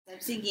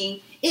singing,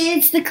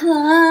 "It's the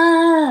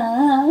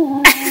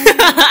club."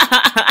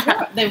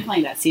 They were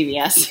playing that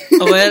CBS.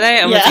 Oh, were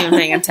they? I wasn't even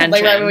paying attention.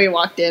 Like right when we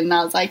walked in, and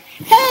I was like,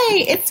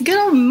 "Hey, it's good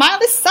old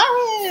Miley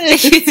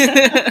Cyrus."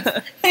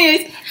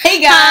 Anyways,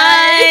 hey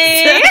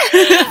guys,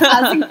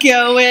 how's it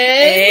going?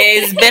 Hey,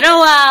 it's been a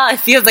while. It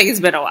feels like it's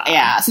been a while.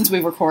 Yeah, since we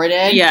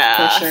recorded.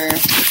 Yeah, for sure. I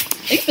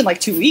think it's been like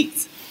 2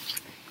 weeks.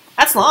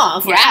 That's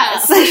long.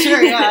 Yes, for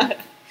sure. Yeah.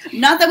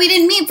 Not that we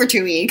didn't meet for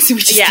 2 weeks. We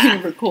just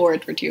didn't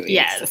record for 2 weeks.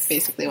 Yes. That's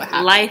basically what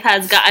happened. Life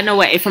has gotten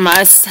away from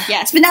us.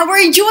 Yes, but now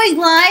we're enjoying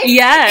life.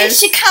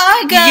 Yes. In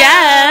Chicago.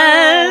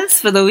 Yes.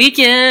 For the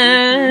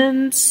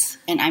weekend.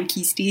 Mm-hmm. And I'm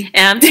Kirsty.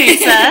 And I'm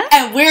Teresa.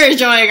 And we're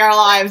enjoying our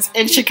lives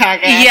in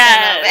Chicago.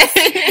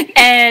 Yes.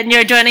 And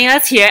you're joining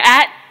us here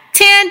at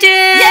Tangent.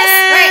 Yes,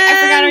 right. I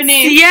forgot our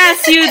name.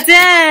 Yes, you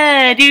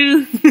did.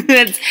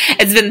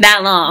 It's been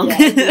that long. Yeah,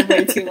 it's been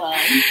way too long.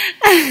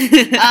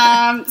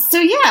 So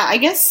yeah, I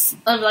guess,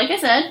 like I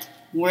said,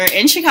 we're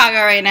in Chicago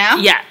right now.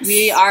 Yes.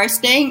 We are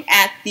staying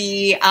at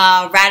the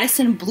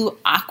Radisson Blue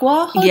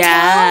Aqua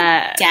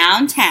Hotel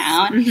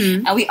downtown.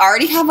 Mm-hmm. And we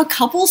already have a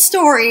couple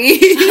stories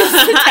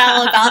to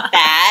tell about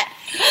that.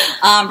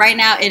 Right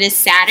now it is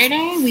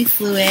Saturday. We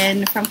flew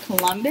in from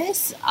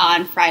Columbus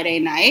on Friday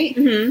night.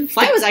 Mm-hmm.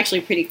 Flight was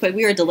actually pretty quick.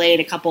 We were delayed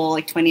a couple,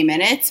 20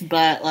 minutes,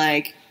 but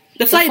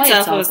the flight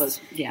itself was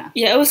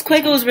it was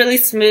quick. It was really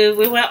smooth.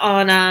 We went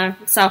on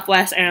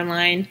Southwest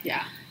Airlines.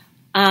 Yeah.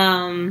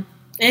 And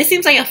it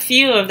seems like a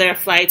few of their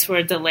flights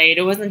were delayed.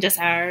 It wasn't just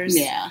ours.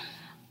 Yeah.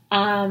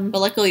 But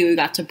luckily we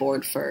got to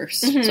board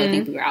first, so I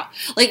think we were out.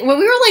 When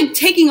we were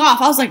taking off,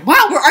 I was like,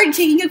 "Wow, we're already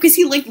taking up," because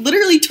he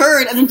literally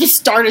turned and then just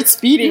started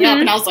speeding up,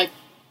 and I was like,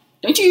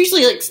 "Don't you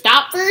usually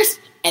stop first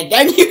and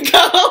then you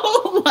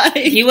go?"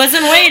 He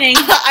wasn't waiting.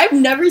 I've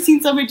never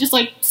seen somebody just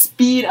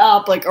speed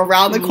up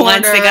around the corner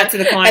once they got to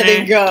the corner and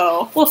then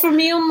go. Well, for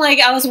me, I'm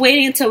I was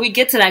waiting until we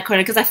get to that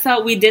corner because I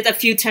felt we did a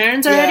few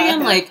turns already. Yeah.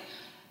 I'm like,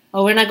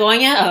 oh, we're not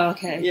going yet? Oh,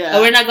 okay. Yeah.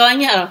 Oh, we're not going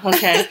yet? Oh,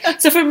 okay.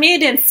 So for me, it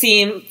didn't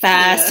seem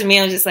fast. To me,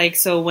 I was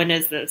just so when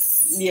is this?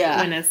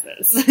 Yeah. When is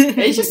this?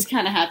 It just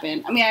kind of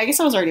happened. I mean, I guess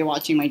I was already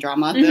watching my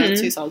drama, though,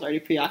 too, so I was already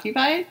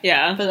preoccupied.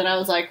 Yeah. But then I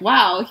was like,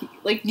 wow.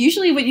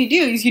 Usually what you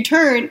do is you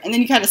turn, and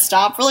then you kind of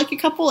stop for,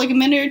 a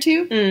minute or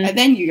two, and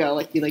then you go,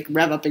 you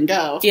rev up and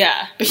go.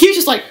 Yeah. But he was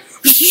just I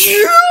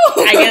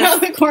guess,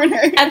 around the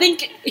corner. I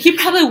think he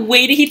probably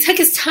waited. He took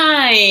his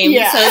time.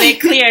 Yeah. So they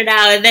cleared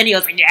out, and then he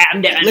was like, yeah,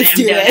 I'm doing it. Let's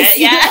do this.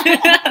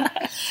 Yeah.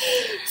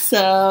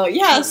 So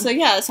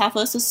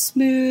Southwest was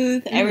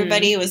smooth.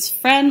 Everybody was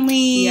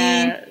friendly.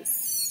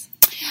 Yes.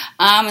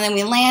 And then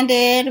we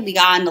landed. We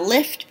got on the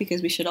Lyft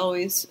because we should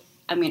always.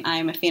 I mean, I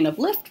am a fan of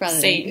Lyft rather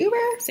than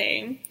Uber.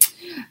 Same.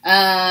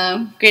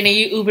 Granted,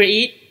 you Uber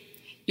Eat?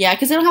 Yeah,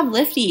 because they don't have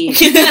Lyft Eat.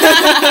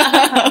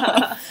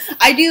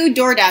 I do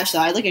DoorDash though.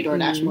 I look at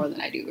DoorDash more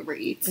than I do Uber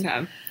Eats.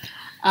 Okay.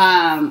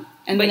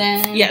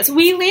 So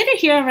we landed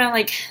here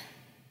around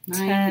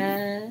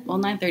 10. Well,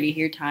 9:30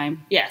 here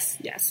time. Yes,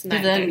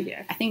 9:30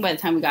 here. I think by the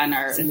time we got in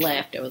our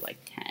Lyft, it was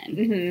 10.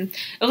 Mm-hmm.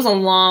 It was a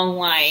long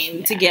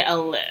line to get a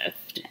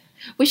Lyft.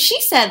 What she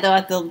said though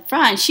at the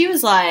front, she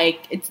was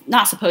like, "It's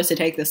not supposed to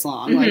take this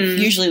long.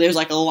 Usually there's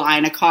a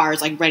line of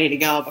cars ready to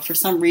go, but for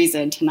some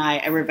reason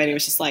tonight everybody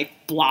was just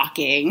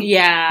blocking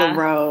the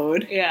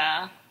road,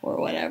 or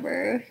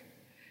whatever."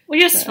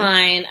 Which is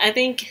fine. I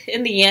think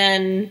in the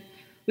end,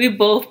 we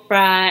both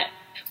brought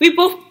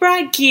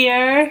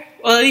gear,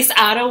 or at least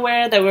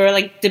outerwear that we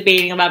were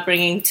debating about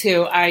bringing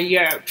to our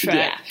Europe trip.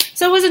 Yeah.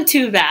 So it wasn't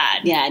too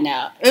bad. Yeah,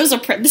 no, it was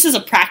this is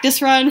a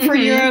practice run for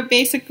Europe,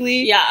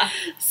 basically. Yeah.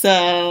 So,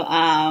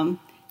 and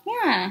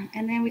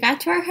then we got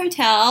to our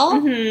hotel.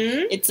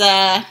 Mm-hmm. It's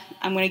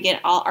I'm going to get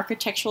all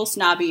architectural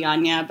snobby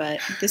on ya, but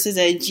this is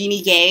a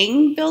Jeannie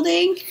Gang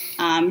building.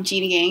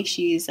 Jeannie Gang,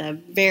 she's a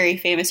very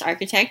famous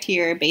architect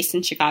here based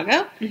in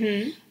Chicago.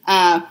 Mm-hmm.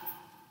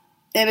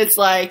 And it's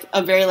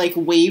a very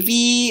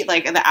wavy,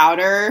 the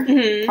outer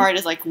part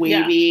is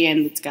wavy,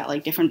 and it's got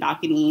different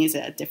balconies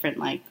at different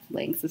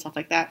lengths and stuff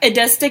like that. It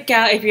does stick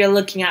out if you're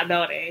looking at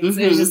buildings.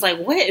 Mm-hmm. It's just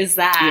what is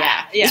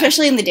that? Yeah.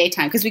 Especially in the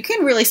daytime, because we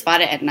couldn't really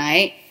spot it at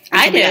night.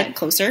 I did. Got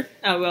closer.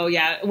 Oh, well,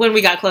 yeah. When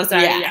we got closer,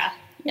 yeah.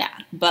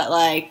 But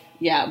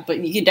but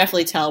you can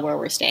definitely tell where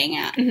we're staying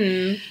at.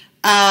 Mm-hmm.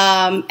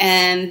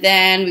 And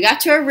then we got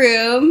to our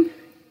room,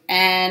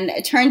 and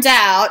it turns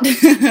out,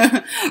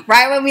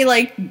 right when we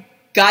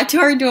got to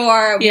our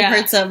door, we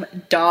heard some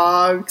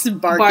dogs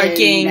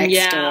barking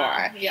next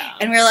door. Yeah.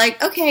 And we were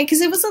like, okay,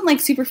 because it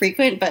wasn't super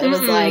frequent, but it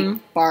was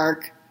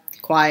bark,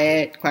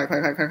 quiet, bark,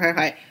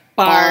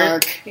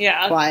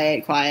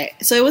 quiet.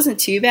 So it wasn't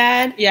too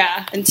bad.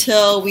 Yeah.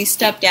 Until we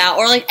stepped out,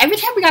 or every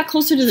time we got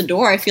closer to the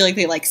door, I feel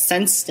they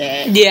sensed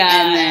it. Yeah.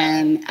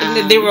 And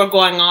then they were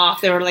going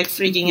off. They were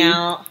freaking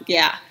out.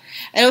 Yeah.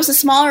 And it was a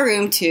smaller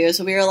room, too.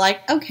 So we were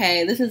like,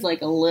 okay, this is,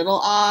 like, a little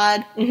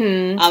odd.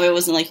 Mm-hmm. It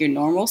wasn't, like, your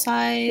normal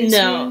size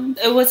room.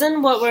 It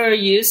wasn't what we were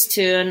used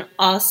to. And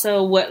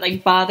also what,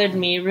 like, bothered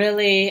me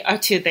really are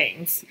two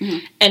things.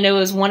 Mm-hmm. And it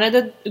was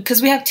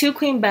because we have 2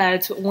 queen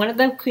beds. One of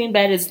the queen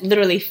bed is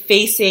literally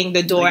facing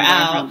the door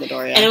out. The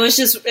door, yeah. And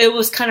it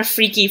was kind of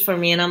freaky for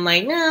me. And I'm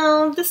like,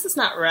 no, this is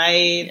not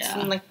right. Yeah.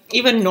 And, like,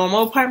 even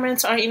normal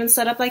apartments aren't even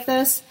set up like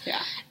this.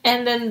 Yeah.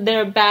 And then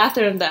their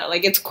bathroom, though.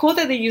 Like, it's cool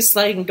that they use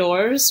sliding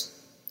doors.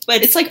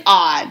 But it's, like,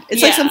 odd.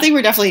 It's, like, something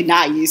we're definitely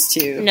not used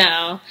to.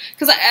 No.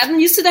 Because I'm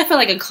used to that for,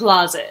 like, a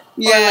closet.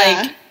 Yeah.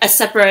 Or, like,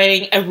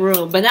 separating a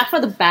room. But not for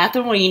the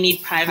bathroom where you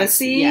need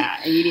privacy. Yeah,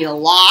 and you need a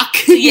lock.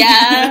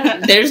 Yeah.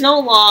 There's no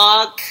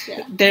lock.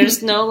 Yeah.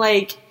 There's no,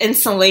 like,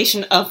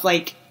 installation of,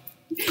 like,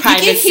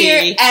 privacy. You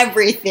can hear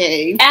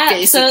everything,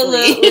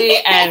 Absolutely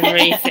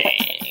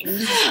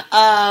everything.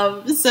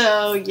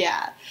 So,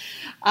 yeah.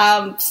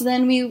 So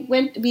then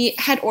we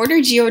had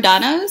ordered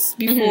Giordano's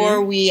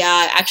before we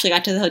actually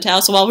got to the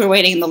hotel. So while we were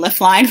waiting in the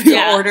lift line, we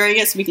were ordering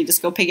it so we could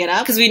just go pick it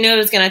up. Because we knew it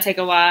was going to take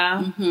a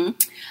while. Mm-hmm.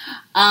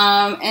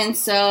 And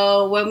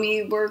so when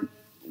we were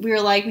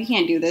like, we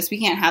can't do this. We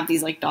can't have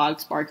these, like,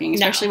 dogs barking.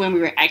 Especially when we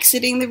were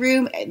exiting the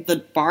room,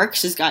 the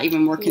barks just got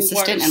even more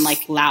consistent and,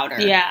 like,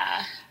 louder.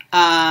 Yeah.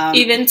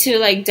 Even to,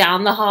 like,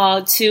 down the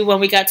hall to when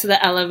we got to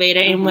the elevator,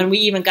 and when we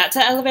even got to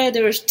the elevator,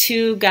 there was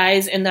 2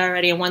 guys in there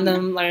already, and one of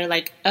them were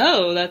like,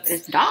 "Oh,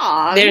 there's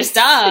dogs. There's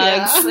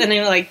dogs," and they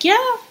were like,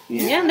 "Yeah,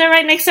 they're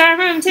right next to our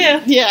room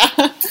too." Yeah.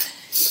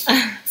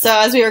 So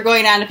as we were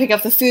going down to pick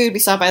up the food, we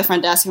stopped by the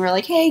front desk and we were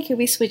like, "Hey, can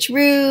we switch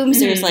rooms?"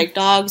 Mm-hmm. There's, like,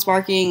 dogs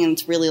barking and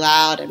it's really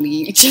loud, and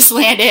we just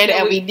landed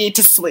and we need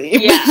to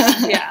sleep.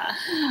 Yeah.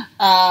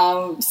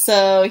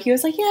 So he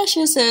was like, "Yeah,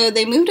 sure." So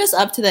they moved us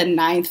up to the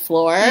 9th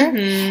floor,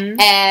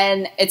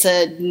 and it's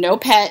a no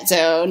pet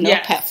zone, no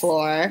pet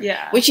floor.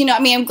 Yeah. Which, you know, I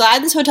mean, I'm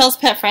glad this hotel's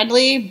pet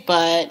friendly,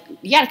 but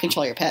you gotta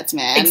control your pets,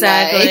 man.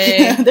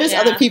 Exactly. Like, there's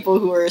other people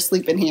who are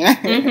sleeping here.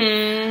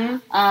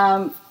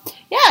 Mm-hmm.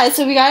 Yeah,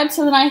 so we got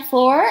to the 9th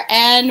floor,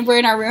 and we're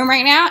in our room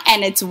right now,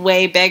 and it's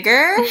way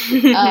bigger.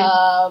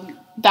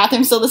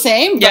 Bathroom's still the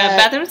same. Yeah,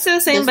 bathroom's still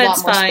the same, but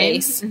it's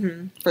fine. Space.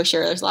 Mm-hmm. For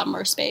sure, there's a lot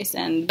more space.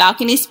 And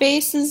balcony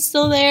space is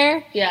still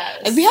there.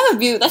 Yes. And we have a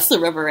view. That's the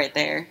river right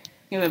there.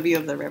 We have a view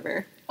of the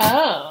river.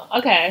 Oh,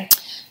 okay.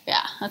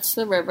 Yeah, that's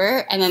the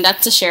river. And then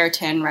that's the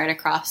Sheraton right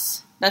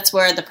across. That's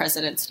where the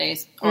president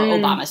stays, or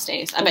Obama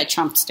stays. I bet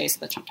Trump stays at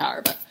the Trump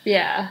Tower, but...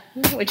 Yeah,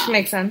 which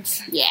makes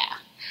sense. Yeah.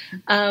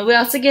 We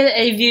also get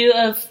a view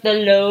of the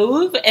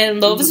Louvre, and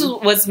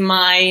Louvre was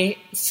my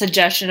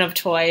suggestion of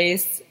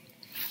choice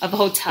of a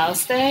hotel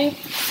stay,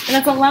 and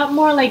it's a lot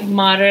more, like,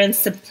 modern,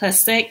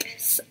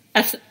 simplistic,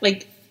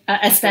 like,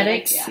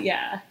 aesthetics.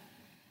 Yeah.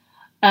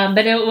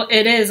 But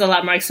it is a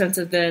lot more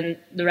expensive than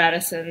the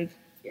Radisson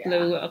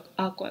Blue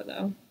Aqua,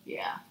 though.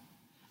 Yeah.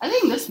 I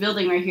think this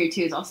building right here,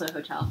 too, is also a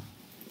hotel.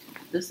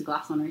 This is the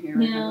glass one right here.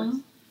 Right? Yeah.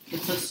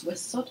 It's a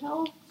Swiss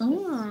hotel.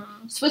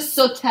 Swiss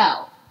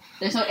hotel.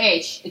 There's no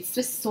H. It's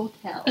Swiss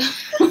hotel.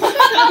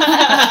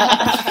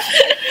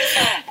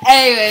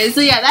 Anyway,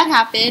 so yeah, that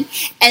happened.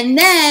 And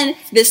then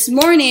this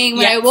morning,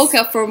 when I woke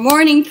up for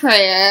morning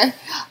prayer,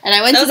 and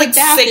I went to the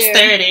bathroom.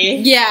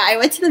 6:30. Yeah, I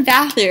went to the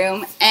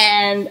bathroom,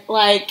 and,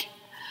 like,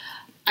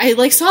 I,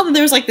 like, saw that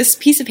there was, like, this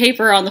piece of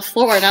paper on the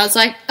floor, and I was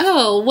like,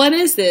 oh, what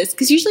is this?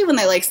 Because usually when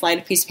they, like, slide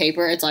a piece of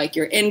paper, it's, like,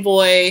 your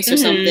invoice or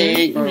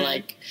something, or,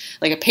 like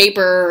a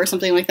paper or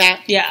something like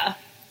that. Yeah.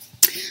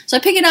 So I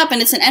pick it up,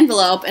 and it's an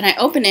envelope, and I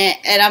open it,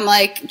 and I'm,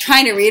 like,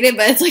 trying to read it,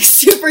 but it's, like,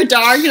 super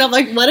dark, and I'm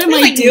like, what am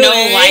I doing? No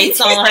lights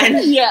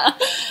on. Yeah.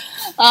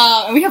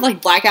 And we have,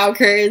 like, blackout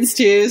curtains,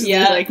 too, so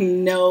there's, like,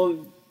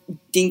 no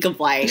dink of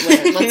light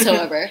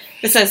whatsoever.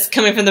 It says,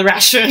 coming from the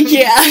restroom.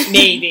 Yeah.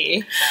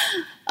 Maybe.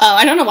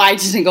 I don't know why I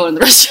just didn't go in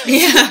the restroom.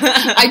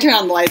 Yeah. I turned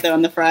on the light, though,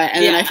 in the front,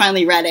 and then I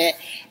finally read it.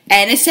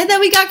 And it said that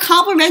we got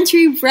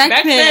complimentary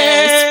breakfast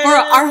for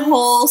our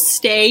whole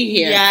stay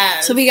here.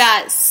 Yes. So we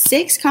got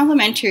 6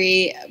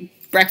 complimentary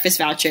breakfast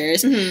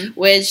vouchers,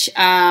 which,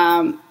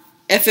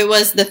 if it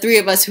was the 3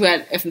 of us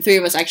if the 3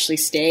 of us actually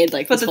stayed,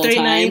 like, this whole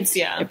time, nights,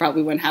 it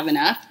probably wouldn't have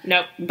enough.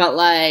 Nope. But,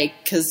 like,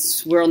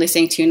 because we're only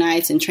staying 2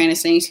 nights and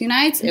Trina's staying 2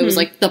 nights, it was,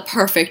 like, the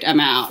perfect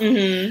amount.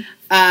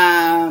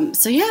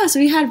 So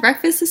we had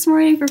breakfast this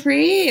morning for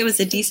free. It was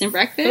a decent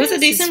breakfast. It was a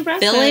decent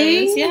breakfast.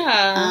 Filling.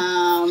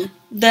 Yeah.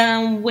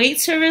 The wait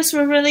service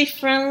were really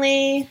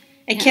friendly.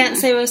 I can't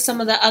say with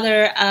some of the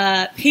other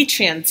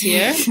patrons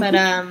here, but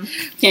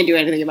can't do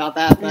anything about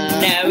that. Though,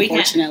 no, we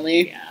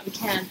unfortunately. can't. Yeah, we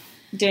can't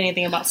do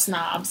anything about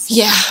snobs.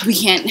 Yeah, we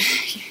can't.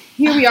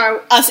 Here we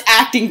are, us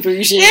acting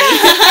bougie,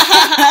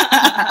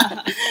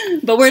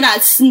 but we're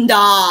not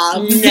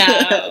snobs.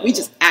 No, we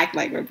just act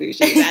like we're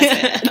bougie.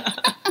 That's it.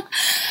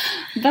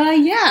 But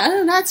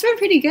yeah, that's been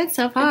pretty good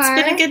so far. It's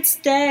been a good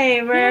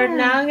stay. We're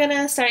now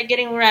gonna start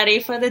getting ready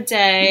for the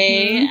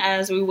day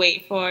as we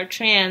wait for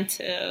Tran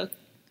to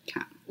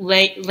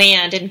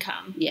land and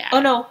come. Yeah. Oh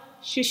no,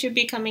 she should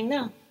be coming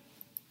now.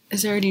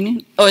 Is it already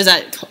noon? Oh, is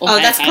that?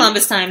 That's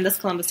Columbus time. That's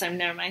Columbus time.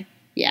 Never mind.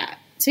 Yeah.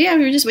 So yeah,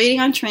 we were just waiting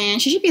on Tran.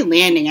 She should be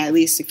landing at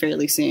least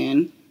fairly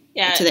soon.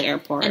 Yeah, to the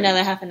airport.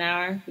 Another half an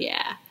hour.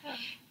 Yeah.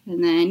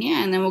 And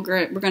then we're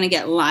going to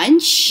get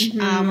lunch.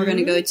 We're going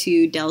to go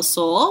to Del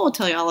Sol. We'll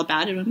tell you all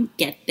about it when we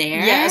get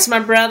there. Yes, my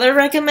brother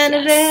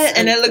recommended it,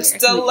 and it looks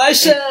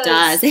delicious. It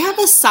does. They have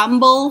a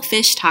sambal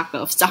fish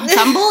taco.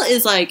 Sambal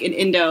is like an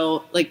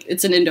Indo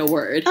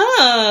word.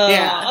 Oh,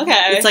 yeah.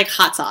 Okay. It's like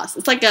hot sauce.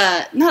 It's like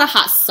not a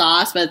hot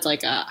sauce, but it's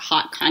like a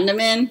hot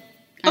condiment.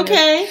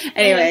 Okay.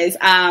 Anyways, so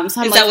I'm is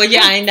that what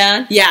you're eyeing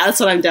down? Yeah, that's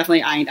what I'm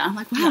definitely eyeing down. I'm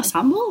like, wow,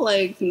 sambal?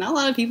 Like, not a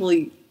lot of people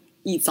eat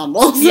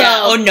sambal. So.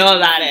 Yeah, or know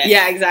about it.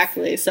 Yeah,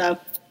 exactly. So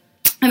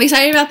I'm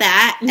excited about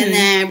that. And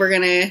then we're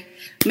going to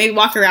maybe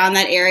walk around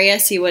that area,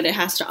 see what it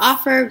has to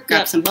offer,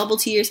 grab some bubble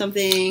tea or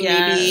something,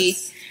 maybe.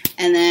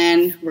 And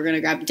then we're going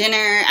to grab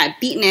dinner at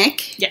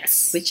Beatnik.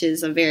 Yes. Which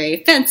is a very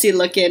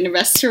fancy-looking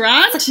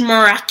restaurant. It's like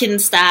Moroccan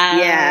style.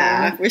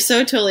 Yeah. We're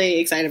so totally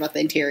excited about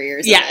the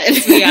interiors.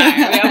 Yes, we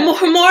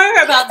are.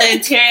 More about the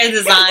interior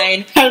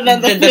design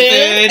than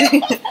the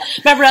food.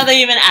 My brother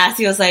even asked,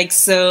 he was like,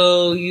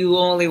 so you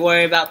only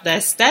worry about the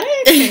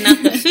aesthetics and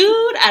not the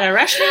food at a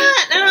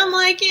restaurant? And I'm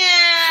like,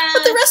 yeah.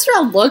 But the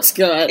restaurant looks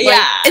good. Yeah.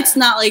 Like, it's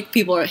not like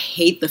people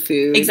hate the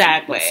food.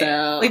 Exactly.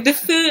 So. Like the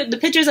food, the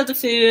pictures of the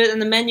food and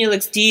the menu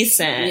looks decent.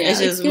 Yeah, it's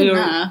just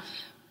we're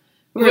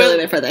really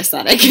there for the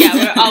aesthetic. Yeah,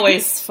 we're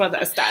always for the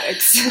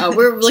aesthetics. We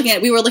were looking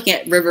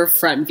at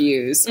riverfront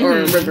views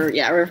or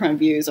riverfront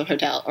views of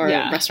hotel or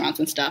restaurants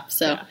and stuff.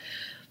 So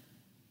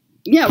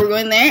yeah, we're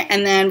going there,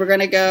 and then we're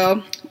gonna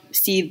go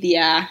see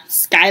the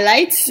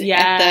skylights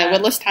at the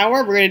Woodless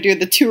Tower. We're gonna do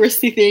the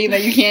touristy thing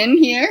that you can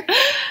here.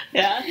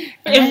 Yeah,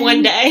 in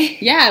one day.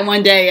 Yeah, in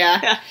one day.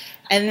 Yeah.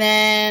 And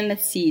then,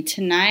 let's see,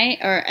 and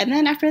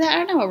then after that, I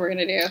don't know what we're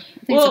going to do. I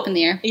think it's up in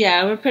the air.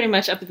 Yeah, we're pretty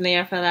much up in the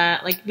air for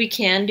that. Like, we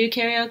can do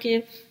karaoke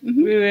if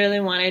we really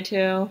wanted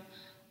to.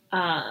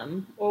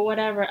 Or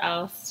whatever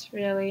else,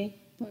 really.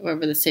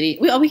 Wherever the city.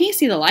 We can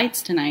see the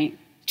lights tonight.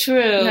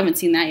 True. We haven't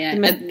seen that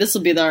yet. This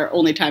will be our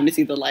only time to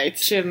see the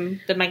lights. True.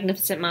 The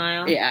Magnificent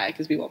Mile. Yeah,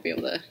 because we won't be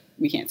able to,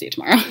 we can't see it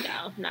tomorrow.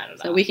 No, not at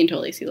all. So we can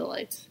totally see the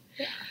lights.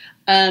 Yeah.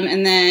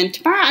 And then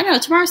tomorrow, I don't know,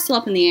 tomorrow's still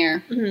up in the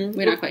air.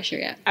 We're not quite sure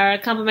yet. Our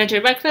complimentary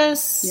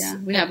breakfast. Yeah,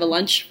 we have a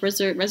lunch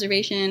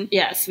reservation.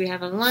 Yes, we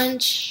have a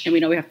lunch. And we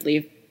know we have to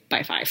leave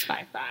by 5.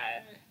 By 5.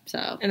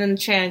 So. And then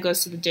Tran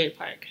goes to the Jade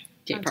Park.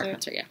 Jade Park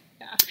concert, yeah.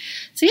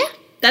 So yeah,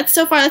 that's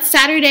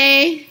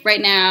Saturday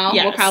right now.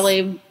 Yes. We'll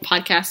probably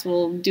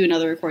we'll do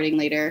another recording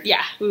later.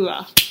 Yeah, we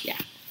will. Yeah.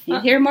 You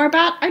hear more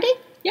about our day?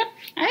 Yep.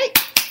 All right.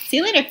 See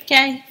you later.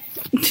 Okay.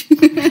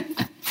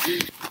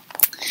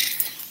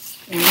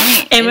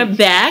 Right. And we're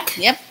back.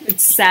 Yep.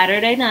 It's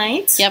Saturday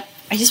night. Yep.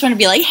 I just want to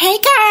be like, hey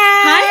guys!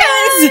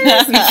 Hi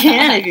guys! You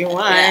can if you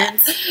want.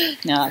 Yeah.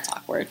 No, that's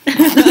awkward.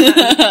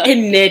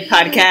 In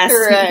mid-podcast.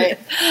 Right.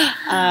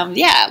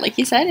 Yeah, like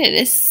you said, it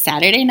is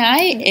Saturday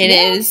night. It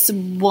is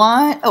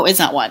 1... Oh, it's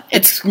not 1.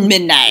 It's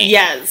midnight.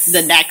 Yes.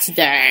 The next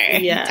day.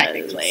 Yes.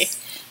 Technically.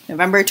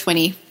 November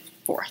 24th.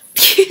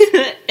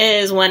 It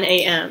is 1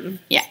 a.m.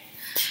 Yeah.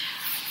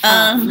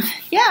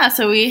 Yeah,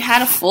 so we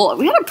had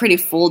a pretty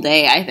full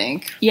day, I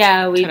think.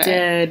 Yeah, we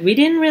did.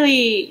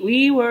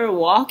 We were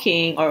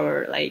walking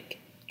or like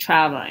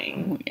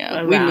traveling. Yeah,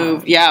 around. we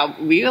moved. Yeah,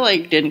 we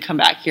like didn't come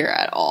back here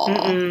at all.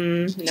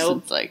 Nope.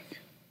 Since like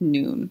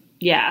noon.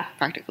 Yeah.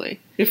 Practically.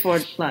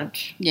 Before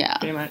lunch. Yeah.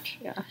 Pretty much,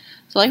 yeah.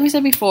 So like we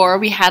said before,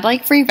 we had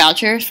like free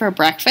vouchers for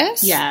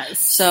breakfast. Yes.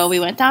 So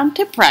we went down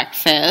to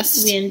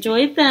breakfast. We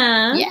enjoyed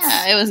that.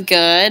 Yeah, it was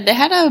good. They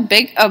had a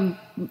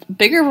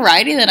bigger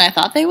variety than I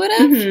thought they would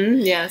have.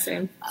 Mm-hmm. Yeah,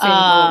 same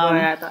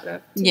I thought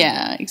of.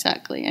 Yeah,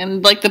 exactly.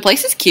 And like the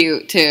place is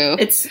cute too.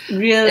 It's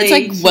really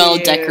like cute. well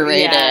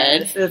decorated.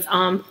 Yes, it's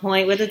on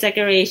point with the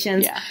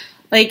decorations. Yeah.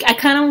 Like, I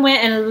kind of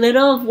went in a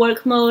little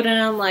work mode,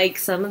 and I'm like,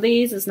 some of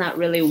these is not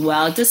really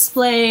well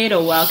displayed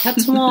or well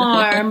kept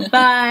warm,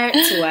 but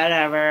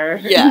whatever.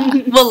 Yeah,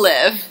 we'll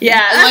live.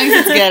 Yeah, as long as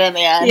it's good in the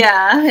end.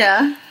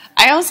 Yeah.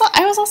 I was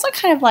also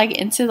kind of like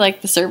into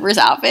like the servers'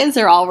 outfits.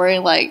 They're all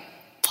wearing like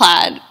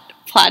plaid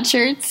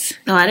shirts.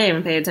 Oh, I didn't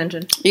even pay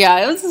attention.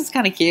 Yeah, it was just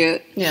kind of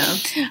cute. Yeah.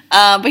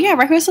 But yeah,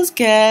 breakfast was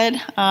good.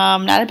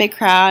 Not a big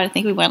crowd. I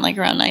think we went like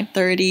around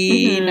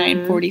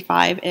 9:30,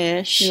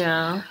 9:45-ish.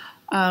 Yeah.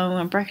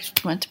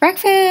 Went to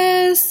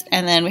breakfast,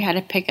 and then we had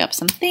to pick up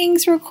some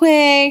things real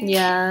quick.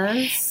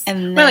 Yes.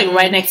 And we're like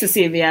right next to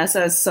CVS,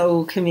 so it's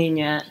so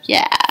convenient.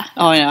 Yeah.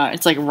 Oh, no,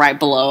 it's like right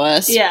below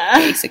us. Yeah.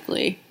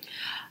 Basically.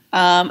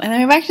 And then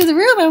we went back to the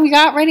room, and we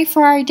got ready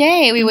for our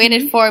day. We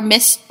waited for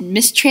Miss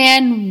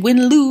Tran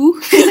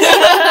Winlu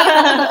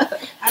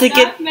to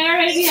get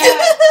married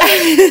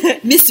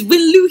yet. Miss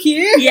Winlu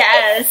here.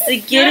 Yes, to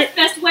get it.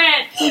 That's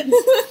wet.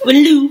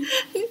 Winlu.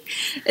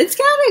 It's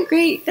got a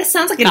great. That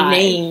sounds like a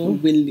name.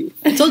 Winlu.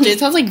 I told you it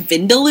sounds like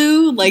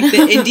Vindaloo, like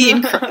the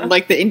Indian,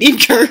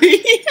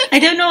 curry. I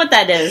don't know what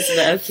that is,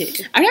 but okay.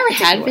 I've never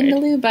had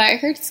Vindaloo, but I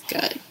heard it's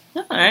good.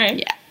 All right.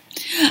 Yeah.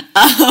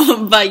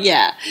 But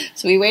yeah,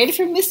 so we waited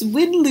for Miss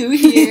Winlu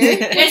here.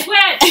 It's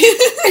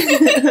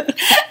wet.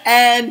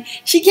 And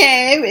she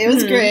came. It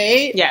was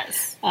great.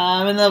 Yes.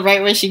 And then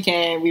right when she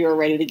came, we were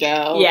ready to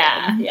go.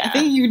 Yeah, I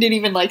think you didn't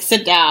even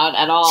sit down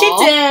at all. She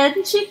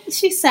did.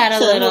 She sat a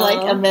little,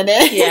 a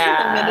minute.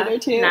 Yeah, a minute or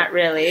two. Not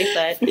really,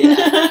 but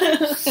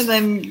yeah. And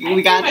then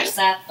we got. I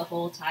sat the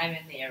whole time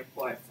in the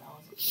airport.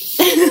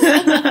 So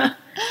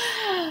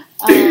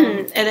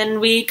and then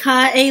we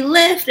caught a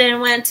lift and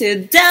went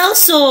to Del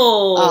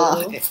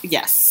Sol.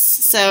 Yes.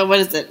 So what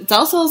is it?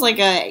 Del Sol is like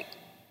a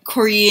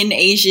Korean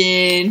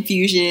Asian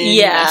fusion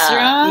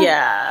restaurant.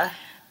 Yeah.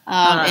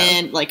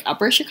 In like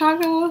Upper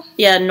Chicago.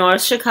 Yeah,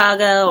 North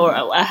Chicago or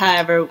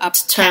however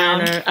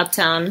Uptown girl.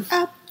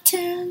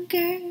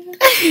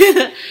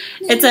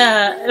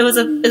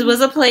 It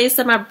was a place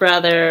that my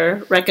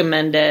brother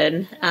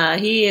recommended.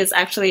 He is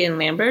actually in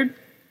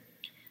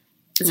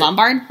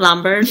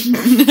Lombard,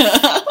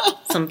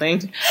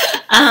 something,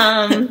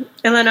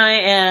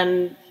 Illinois,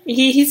 and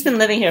he's been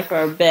living here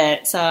for a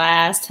bit. So I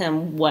asked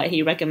him what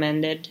he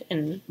recommended,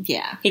 and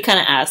he kind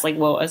of asked like,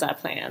 "What was our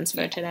plans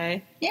for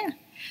today?" Yeah.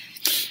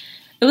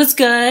 It was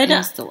good. It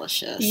was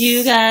delicious.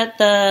 I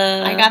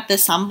got the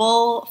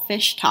sambal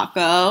fish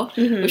taco,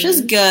 which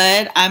is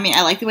good. I mean,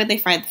 I like the way they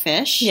fried the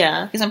fish.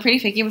 Yeah. Because I'm pretty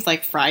picky with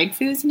like fried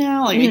foods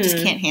now. Like I just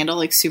can't handle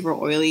like super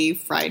oily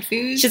fried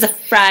foods. She's a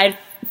fried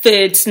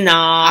food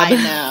snob. I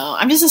know.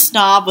 I'm just a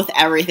snob with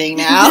everything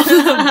now,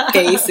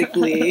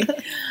 basically.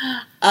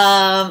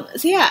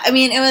 So yeah, I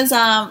mean, it was,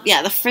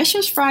 the fish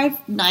was fried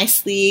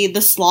nicely.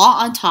 The slaw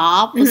on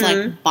top was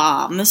like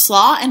bomb. The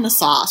slaw and the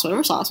sauce,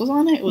 whatever sauce was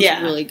on it, was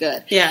really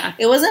good. Yeah.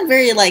 It wasn't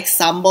very like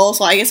sambal,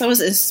 so I guess I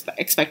was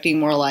expecting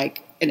more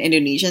like an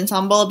Indonesian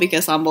sambal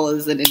because sambal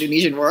is an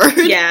Indonesian word.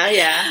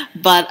 Yeah.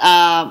 But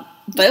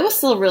it was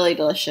still really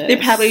delicious. They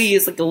probably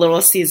used like a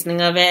little seasoning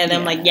of it, and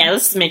I'm like,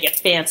 let's make it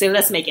fancy.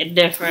 Let's make it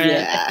different.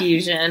 A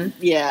fusion.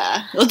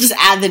 Yeah. We'll just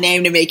add the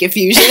name to make it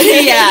fusion.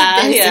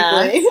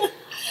 basically.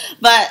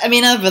 But, I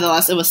mean,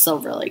 nevertheless, it was still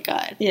really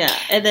good. Yeah.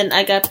 And then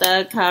I got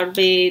the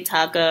kalbi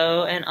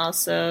taco and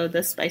also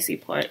the spicy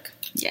pork.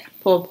 Yeah.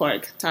 Pulled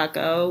pork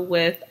taco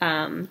with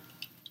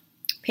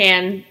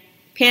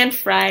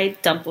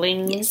pan-fried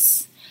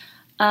dumplings.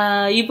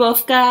 Yes. You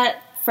both got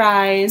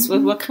fries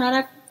with what kind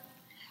of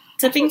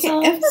dipping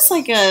sauce? It was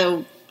like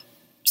a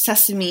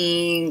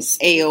sesame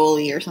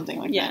aioli or something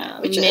like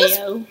that. Which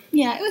mayo.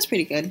 It was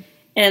pretty good.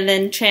 And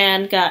then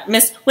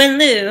Miss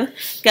Winlu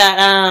got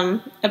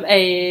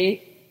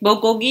a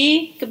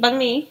bulgogi banh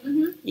mi.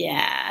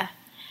 Yeah.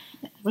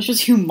 Which was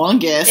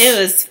humongous. It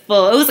was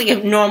full. It was like a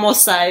normal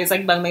size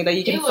like banh mi that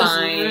you can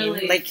find. It was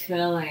really like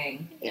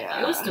filling.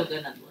 Yeah. It was still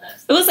good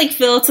nonetheless. It was like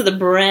filled to the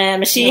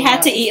brim. She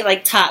had to eat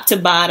like top to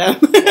bottom.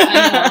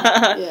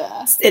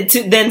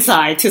 Then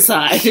side to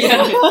side.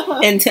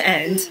 End to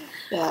end.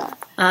 Yeah.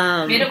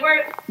 Made it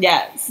work.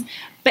 Yes.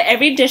 But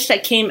every dish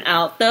that came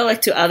out, though,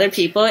 like to other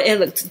people, it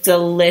looked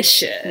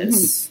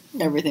delicious.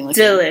 Everything looked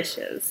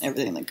delicious. Good.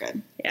 Everything looked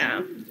good.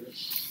 Yeah.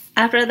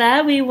 After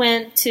that, we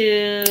went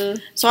to...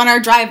 So on our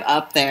drive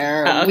up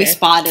there, we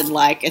spotted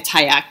like a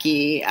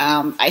taiyaki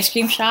ice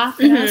cream shop.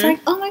 And I was like,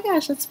 oh my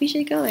gosh, we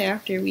should go there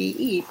after we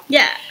eat.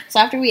 Yeah. So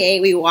after we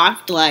ate, we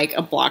walked like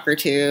a block or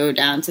two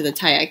down to the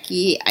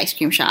taiyaki ice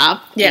cream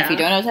shop. Yeah. And if you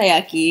don't know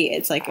taiyaki,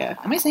 it's like a...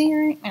 Am I saying it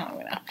right? I don't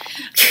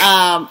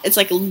know. It's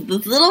like a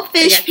little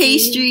fish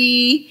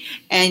pastry,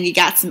 and you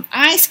got some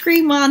ice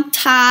cream on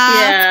top.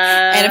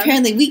 Yeah. And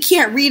apparently we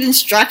can't read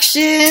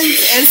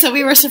instructions, and so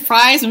we were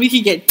surprised when we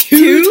could get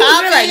two.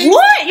 We're like,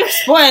 what? You're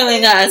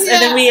spoiling us. Yeah.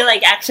 And then we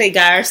like actually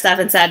got our stuff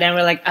and sat down.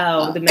 We're like,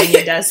 the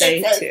menu does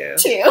say two.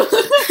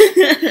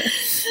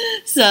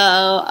 So,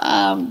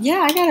 I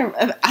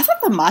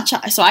thought the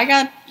matcha, so I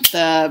got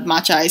the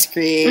matcha ice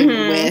cream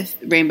with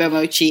rainbow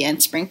mochi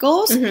and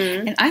sprinkles.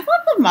 And I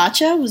thought the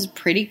matcha was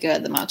pretty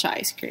good, the matcha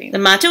ice cream. The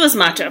matcha was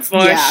matcha for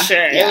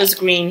sure. Yeah. It was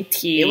green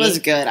tea. It was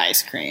good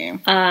ice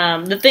cream.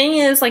 The thing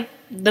is, like,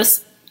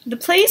 the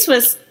place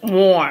was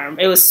warm.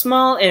 It was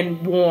small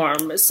and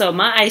warm. So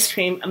my ice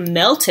cream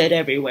melted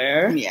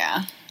everywhere.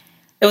 Yeah.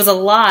 It was a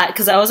lot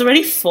because I was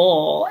already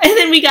full. And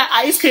then we got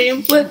ice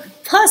cream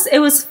plus it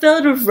was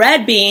filled with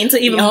red beans, so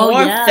even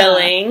more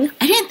filling.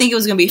 I didn't think it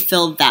was going to be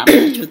filled that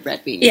much with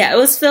red beans. Yeah, it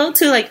was filled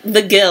to like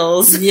the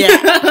gills.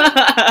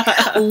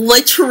 Yeah.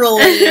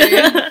 Literally.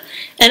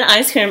 And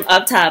ice cream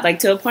up top, like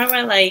to a point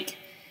where like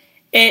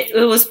it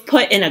was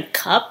put in a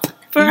cup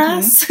for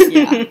us.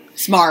 Yeah.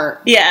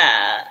 Smart.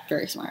 Yeah.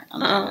 Very smart.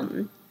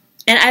 And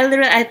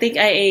I think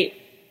I ate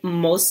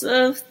most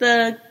of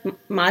the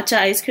matcha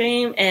ice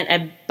cream and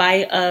a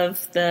bite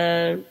of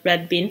the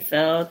red bean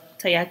filled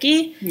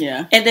taiyaki.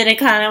 Yeah. And then it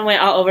kind of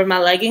went all over my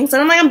leggings.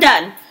 And I'm like, I'm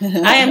done.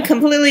 I am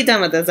completely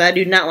done with this. I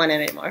do not want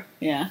it anymore.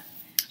 Yeah.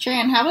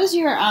 Sharon, how was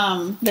your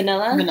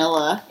vanilla?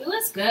 Vanilla. It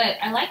was good.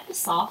 I like the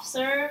soft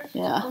serve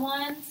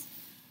ones.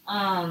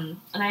 And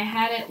I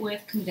had it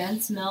with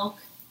condensed milk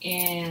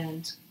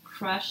and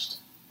crushed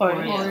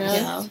Oreos.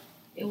 Yeah.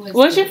 It was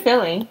What's your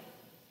filling?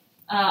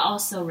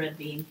 Also red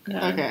bean.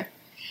 Okay.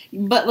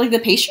 But like the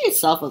pastry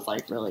itself was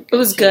like really good. It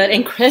was good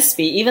and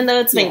crispy. Even though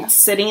it's been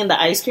sitting in the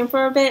ice cream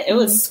for a bit, it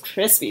was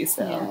crispy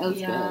still. Yeah, it was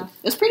good.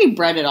 It was pretty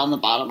breaded on the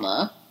bottom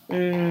though.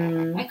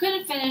 I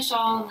couldn't finish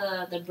all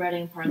the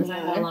breading part because I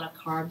had a lot of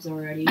carbs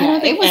already. I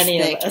don't think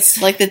any of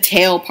us. Like the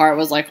tail part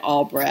was like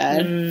all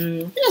bread.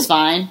 It was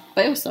fine,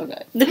 but it was so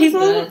good. The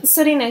people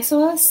sitting next to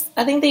us,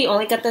 I think they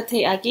only got the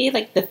teaki,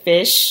 like the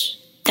fish.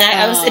 And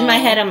I was in my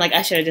head, I'm like,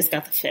 I should have just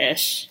got the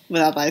fish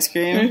without the ice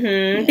cream.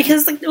 Yeah.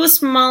 Because like it was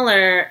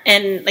smaller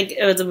and like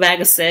it was a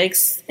bag of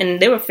 6, and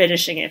they were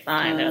finishing it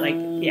fine. They're like,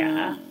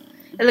 yeah,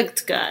 it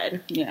looked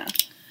good. Yeah.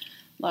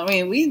 I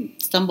mean, we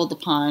stumbled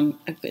upon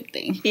a good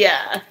thing.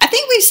 Yeah. I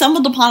think we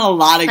stumbled upon a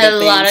lot of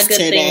good things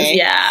today.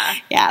 Yeah.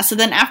 Yeah, so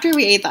then after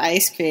we ate the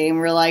ice cream,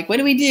 we're like, what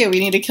do? We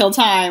need to kill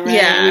time, right?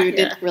 Yeah. We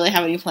didn't really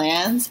have any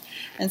plans.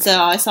 And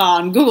so I saw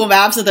on Google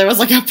Maps that there was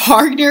like a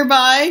park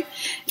nearby.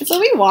 And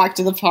so we walked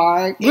to the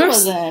park. It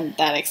wasn't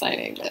that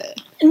exciting,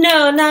 but...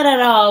 No, not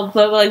at all.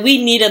 But like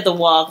we needed the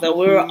walk, though.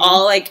 We were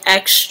all like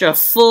extra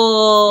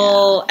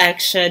full,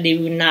 extra.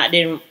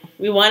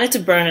 We wanted to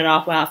burn it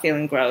off without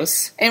feeling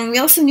gross. And we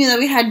also knew that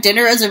we had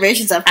dinner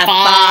reservations at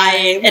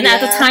 5. And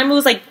at the time, it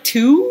was like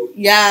 2?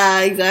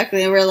 Yeah,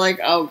 exactly. And we're like,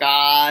 oh,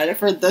 God,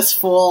 if we're this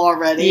full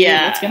already,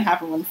 what's going to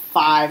happen when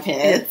 5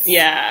 hits?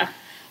 Yeah.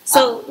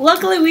 So,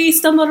 luckily, we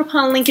stumbled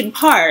upon Lincoln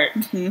Park,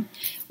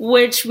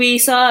 which we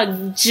saw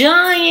a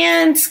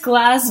giant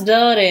glass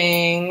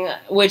building,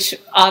 which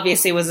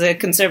obviously was a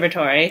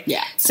conservatory.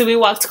 Yeah. So we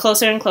walked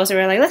closer and closer.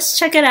 We were like, let's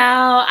check it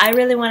out. I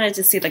really wanted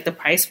to see like the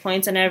price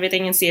points and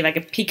everything and see if I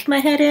could peek my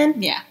head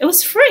in. Yeah. It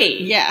was free.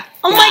 Yeah.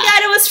 Oh my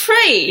God, it was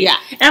free. Yeah.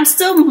 And I'm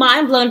still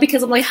mind blown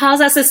because I'm like, how's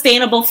that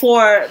sustainable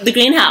for the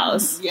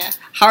greenhouse? Yeah.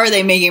 How are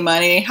they making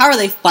money? How are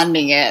they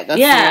funding it? That's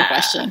the real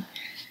question.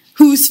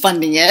 Who's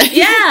funding it?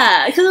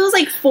 Yeah, because it was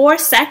like 4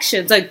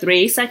 sections, like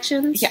 3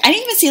 sections. Yeah, I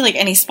didn't even see like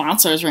any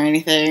sponsors or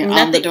anything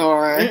on the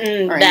door.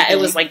 That it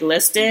was like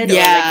listed.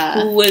 Yeah, or,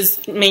 like, who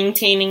was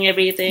maintaining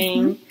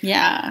everything.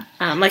 Yeah,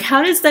 like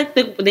how does that?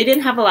 They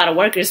didn't have a lot of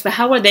workers, but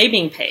how were they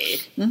being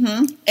paid?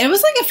 It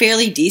was like a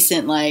fairly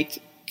decent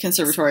like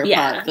conservatory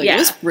park. Like, it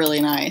was really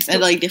nice. And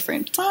like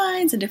different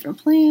signs and different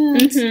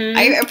plans.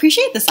 I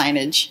appreciate the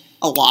signage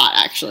a lot,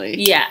 actually.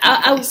 Yeah,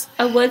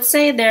 I would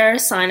say their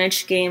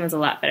signage game is a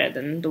lot better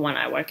than the one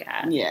I work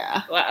at.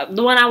 Yeah.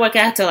 The one I work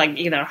at to like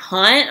either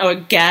hunt or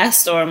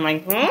guest, or I'm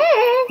like, maybe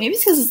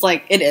it's because it's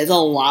like, it is a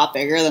lot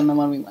bigger than the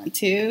one we went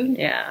to.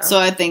 Yeah. So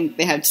I think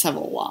they just have a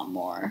lot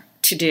more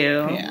to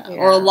do. Yeah.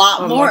 Or a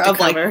lot more of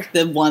like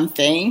the one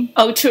thing.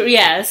 Oh, true.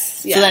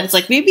 Yes. So then it's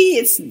like,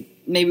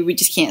 maybe we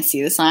just can't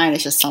see the sign,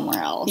 it's just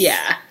somewhere else.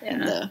 Yeah.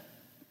 In the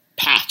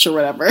patch or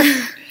whatever.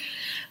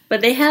 But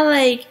they had,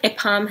 like, a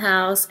palm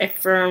house, a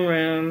fern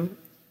room,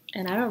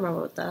 and I don't remember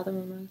what the other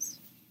room was.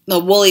 The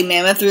woolly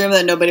mammoth room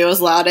that nobody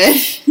was allowed in.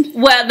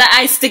 Well, that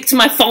I stick to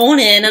my phone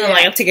in, and I'm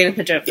like, I'm taking a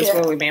picture of this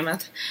woolly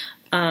mammoth.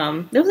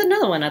 There was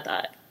another one, I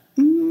thought.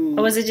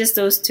 Or was it just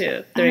those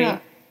 2? 3? I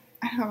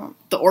don't know.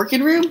 The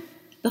orchid room?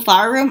 The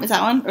flower room? Is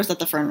that one? Or is that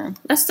the fern room?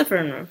 That's the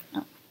fern room.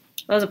 Oh.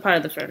 That was a part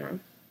of the fern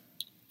room.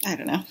 I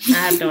don't know. I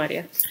have no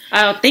idea.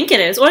 I don't think it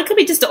is. Or it could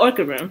be just the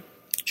orchid room.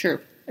 True.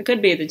 It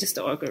could be just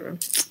the orchid room.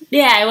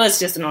 Yeah, it was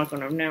just an orchid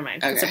room. Never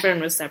mind. Okay. The fern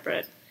was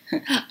separate.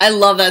 I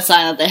love that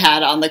sign that they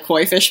had on the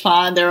koi fish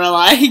pond. They were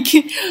like,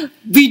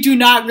 we do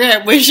not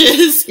grant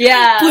wishes.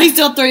 Yeah. Please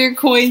don't throw your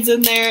coins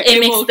in there. It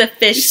makes the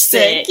fish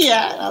sick.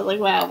 Yeah. And I was like,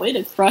 wow, way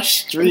to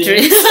crush dreams.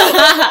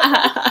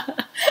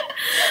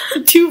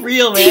 Too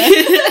real, man.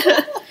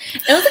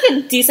 It was like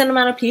a decent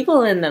amount of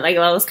people in there. Like,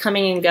 I was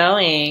coming and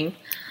going.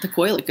 The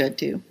koi looked good,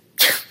 too.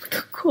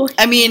 The koi.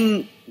 I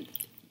mean,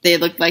 they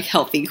looked like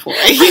healthy koi.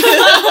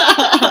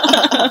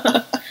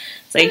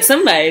 It's like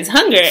somebody's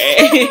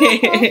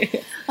hungry.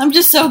 I'm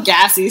just so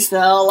gassy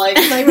still. Like,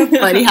 it's not even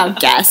funny how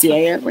gassy I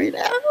am right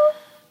now.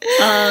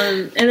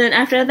 And then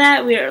after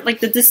that, we were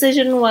like, the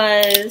decision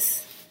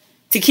was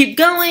to keep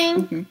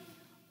going,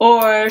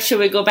 or should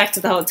we go back to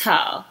the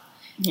hotel?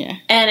 Yeah.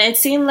 And it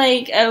seemed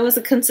like it was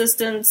a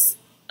consistent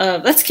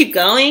let's keep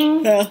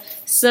going. Yeah.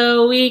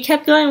 So we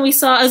kept going. We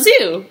saw a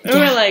zoo. And we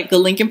were like, the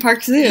Lincoln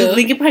Park Zoo. The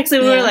Lincoln Park Zoo.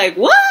 Yeah. We were like,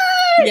 what?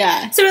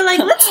 Yeah. So we're like,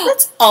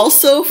 let's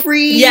also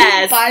free.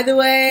 Yes. By the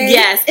way.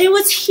 Yes. It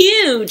was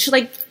huge.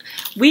 Like,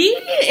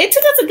 it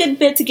took us a good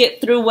bit to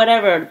get through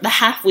whatever the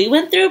half we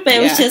went through, but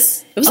it was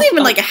just. It wasn't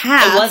even like a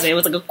half. It wasn't. It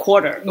was like a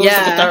quarter. It was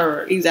like a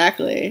third.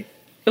 Exactly.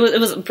 It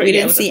was pretty. We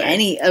didn't see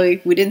any.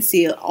 We didn't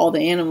see all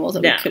the animals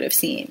that we could have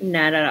seen.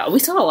 Not at all. We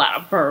saw a lot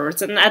of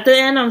birds, and at the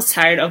end, I was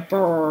tired of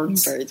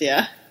birds. Birds,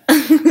 yeah.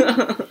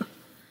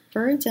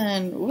 Birds,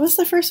 and what was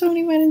the first one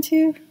we went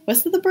into?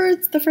 Was it the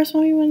birds? The first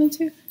one we went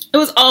into? It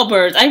was all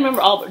birds. I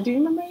remember all birds. Do you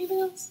remember anything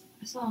else?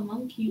 I saw a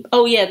monkey.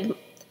 Oh yeah,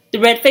 the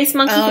red-faced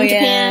monkey from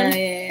Japan.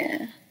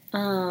 Yeah.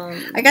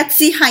 I got to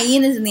see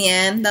hyenas in the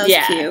end. That was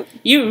cute.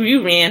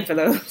 You ran for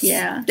those.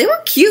 Yeah. They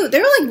were cute. They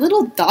were like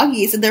little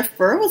doggies, and their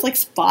fur was like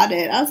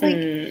spotted. I was like...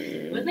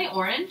 Weren't they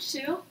orange,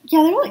 too?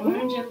 Yeah, they were like...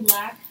 Orange and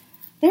black?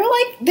 They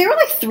were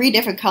like 3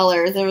 different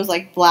colors. There was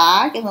like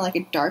black, and then like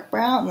a dark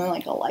brown, and then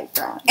like a light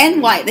brown.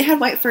 And white. They had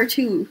white fur,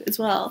 too, as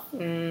well.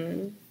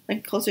 Like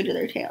like closer to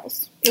their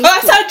tails. Oh, I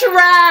saw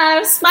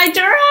giraffes! My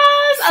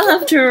giraffes! I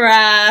love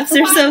giraffes.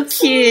 They're so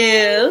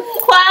cute.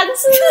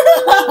 Quads!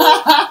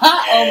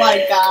 Oh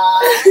my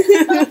god.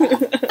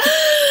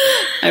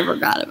 I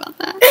forgot about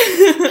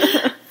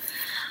that.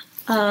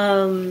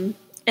 And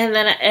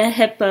then a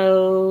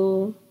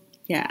hippo.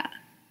 Yeah.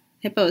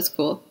 Hippo is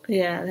cool.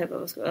 Yeah, the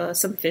hippo was cool.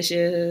 Some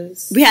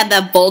fishes. We had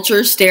that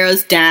vulture stare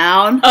us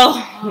down. Oh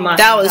my god.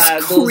 That was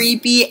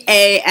creepy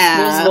AF.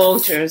 Those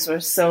vultures were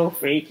so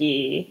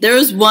freaky. There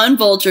was one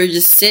vulture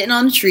just sitting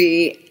on a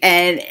tree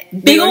and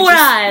big old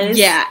eyes.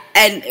 Yeah,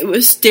 and it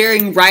was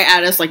staring right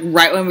at us, like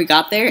right when we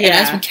got there. Yeah. And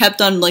as we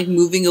kept on like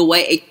moving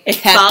away, it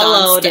kept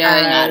on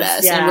staring at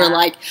us. Yeah. And we're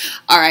like,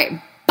 all right,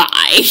 bye.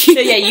 So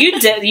yeah, you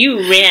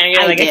ran.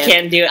 You're like, I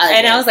can't do it.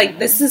 I was like,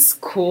 this is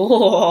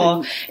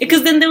cool.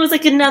 Because then there was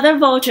like another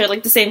vulture,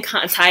 like the same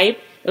type.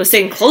 It was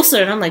sitting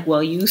closer, and I'm like,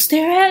 well, you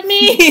stare at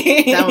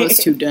me. That was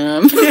too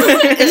dumb.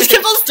 It just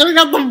kept on staring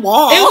at the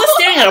wall. It was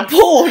staring at a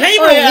pole, not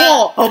even a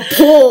wall. A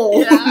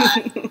pole.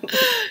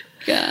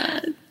 Yeah.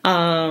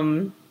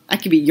 God. I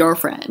could be your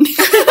friend.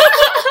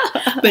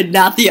 But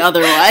not the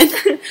other one.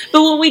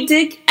 But when we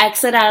did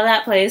exit out of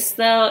that place,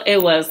 though,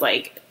 it was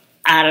like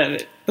out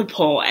of the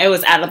pole. It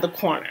was out of the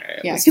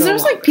corner. Yeah, because there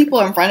was like people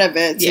in front of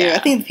it too. Yeah. I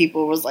think the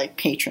people was like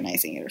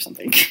patronizing it or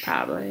something.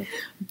 Probably.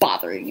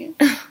 Bothering it.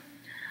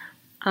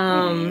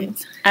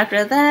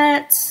 After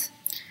that,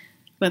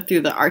 went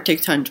through the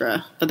Arctic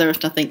tundra, but there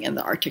was nothing in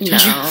the Arctic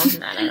tundra. No,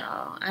 not at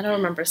all. I don't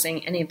remember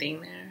seeing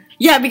anything there.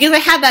 Yeah, because I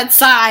had that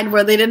sign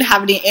where they didn't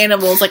have any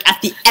animals, like, at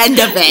the end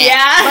of it.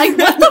 Yeah. Like,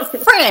 what the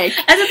frick?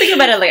 I was thinking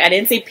about it, like, I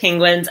didn't see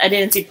penguins, I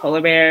didn't see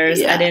polar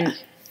bears, I didn't...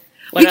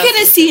 We could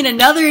have seen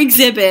another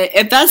exhibit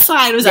if that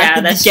sign was at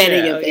the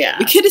beginning of it. Yeah.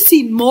 We could have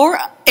seen more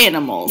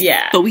animals,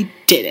 but we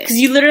didn't. Because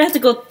you literally have to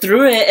go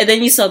through it, and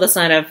then you saw the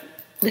sign of,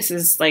 this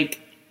is, like...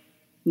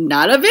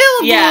 not available.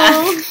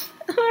 Yeah.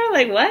 We're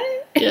like, what?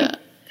 Yeah.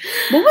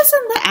 What was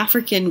in the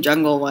African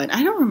jungle one?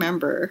 I don't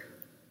remember.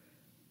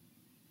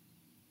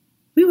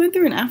 We went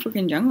through an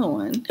African jungle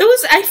one. It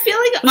was, I feel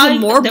like... Was it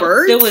more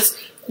birds?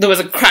 There was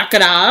a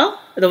crocodile,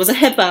 there was a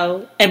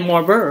hippo, and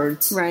more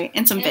birds. Right,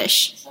 and some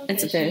fish. And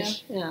some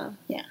fish, yeah.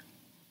 Yeah.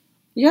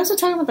 You also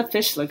talking about the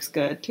fish looks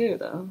good, too,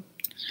 though.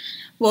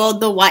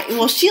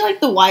 Well, she liked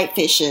the white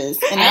fishes,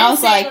 and I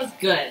was like... it was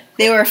good.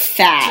 They were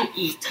fat. To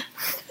eat.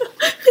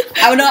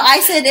 Oh, no, I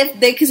said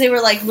because they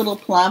were, like, little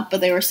plump, but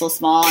they were still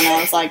small, and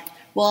I was like,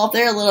 well, if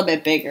they're a little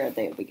bit bigger,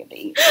 they would be good to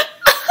eat.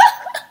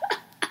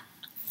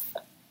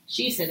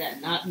 She said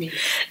that, not me.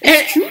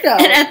 It's true, though.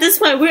 And at this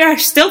point, we are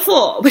still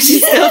full, but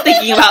she's still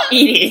thinking about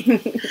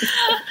eating.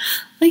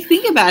 Like,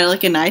 think about it,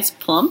 like a nice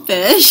plump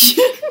fish.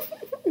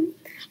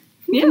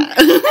 Yeah. How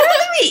do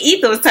we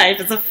eat those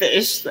types of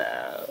fish,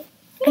 though?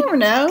 I don't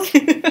know.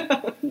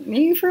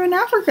 Maybe for in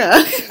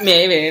Africa.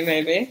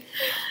 Maybe.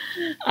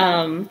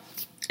 And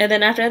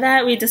then after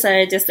that, we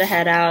decided just to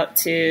head out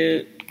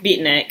to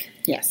Beatnik.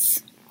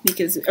 Yes.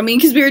 Because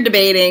we were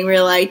debating. We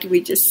were like,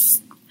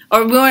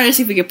 or we wanted to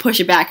see if we could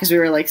push it back because we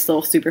were, like,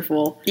 still super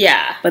full.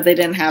 Yeah. But they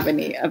didn't have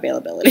any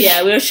availability.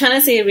 Yeah, we were trying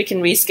to see if we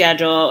can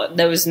reschedule.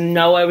 There was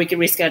no way we could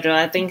reschedule.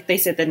 I think they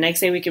said the next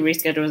day we could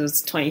reschedule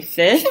was the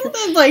 25th.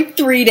 That was, like,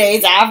 3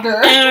 days after.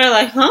 And we were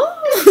like, huh?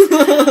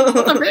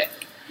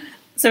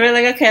 So we're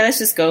like, okay, let's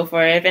just go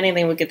for it. If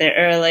anything, we'll get there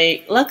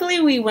early.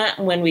 Luckily, we went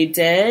when we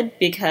did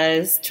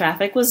because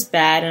traffic was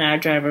bad and our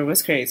driver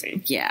was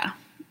crazy. Yeah.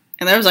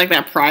 And there was, like,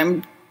 that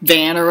Prime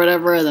van or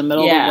whatever in the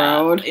middle of the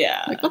road.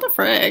 Yeah. Like, what the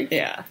frick?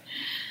 Yeah.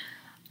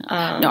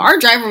 No, our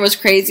driver was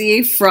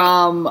crazy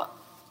from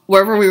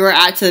wherever we were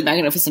at to the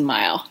Magnificent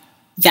Mile.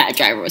 That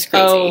driver was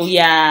crazy. Oh,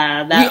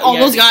 yeah. We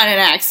almost got in an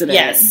accident.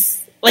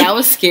 Yes. Like, that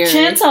was scary.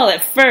 Chan saw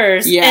it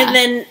first, and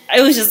then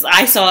it was just,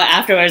 I saw it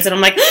afterwards, and I'm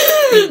like,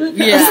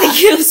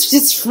 he was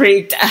just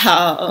freaked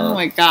out. Oh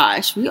my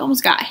gosh. We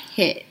almost got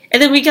hit.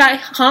 And then we got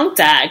honked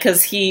at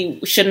because he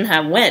shouldn't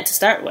have went to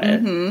start with.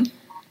 Mm-hmm.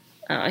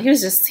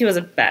 He was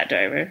a bad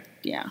driver.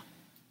 Yeah.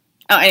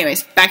 Oh,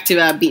 anyways, back to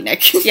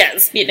Beatnik.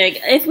 Yes, Beatnik.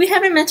 If we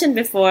haven't mentioned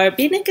before,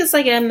 Beatnik is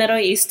like a Middle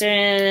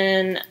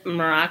Eastern,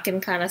 Moroccan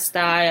kind of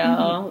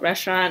style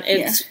restaurant.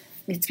 It's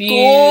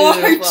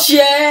beautiful. Gorgeous!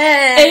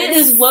 It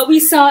is what we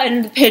saw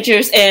in the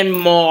pictures and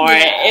more.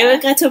 Yeah.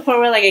 It got to a point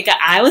where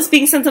I was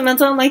being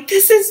sentimental. I'm like,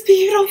 this is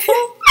beautiful.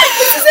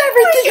 This is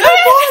everything I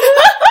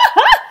wanted.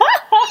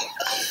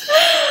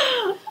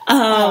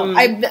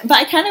 But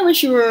I kind of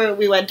wish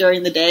we went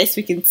during the day so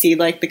we can see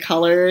like the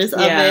colors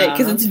of it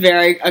because it's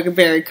a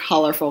very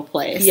colorful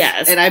place.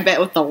 Yes, and I bet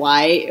with the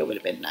light it would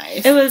have been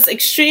nice. It was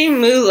extreme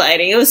mood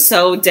lighting. It was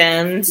so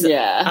dimmed.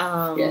 Yeah.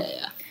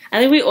 I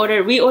think we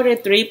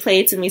ordered 3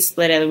 plates and we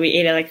split it. We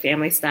ate it like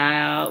family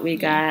style. We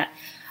got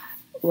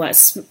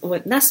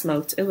what not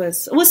smoked. It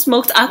was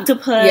smoked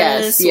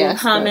octopus,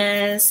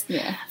 hummus,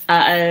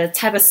 a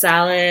type of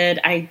salad.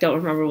 I don't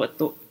remember what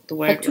the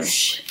word was.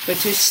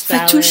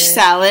 Fattoush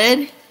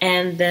salad.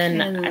 And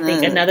then I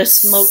think another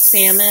smoked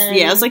salmon.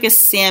 Yeah, it was like a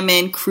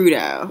salmon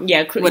crudo.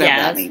 Yeah, whatever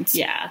that means.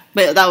 Yeah.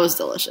 But that was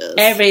delicious.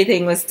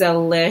 Everything was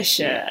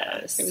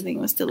delicious. Everything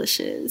was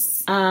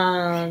delicious.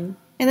 And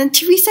And then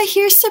Teresa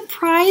here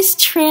surprised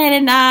Tran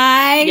and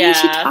I. Yeah.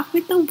 She talked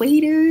with the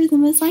waiters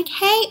and was like,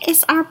 hey,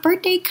 is our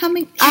birthday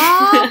coming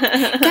up?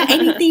 Got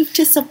anything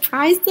to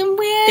surprise them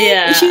with?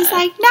 Yeah. And she was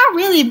like, not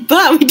really,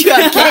 but we do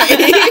have cake.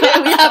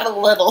 We have a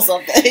little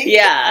something.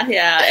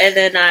 Yeah. And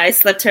then I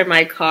slipped her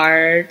my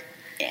card.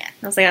 Yeah.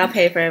 I was like, I'll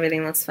pay for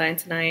everything. That's fine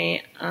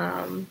tonight.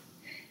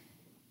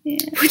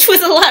 Which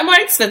was a lot more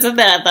expensive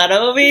than I thought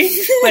it would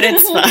be, but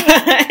it's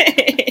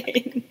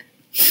fine.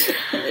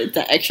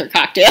 The extra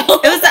cocktail.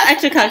 It was the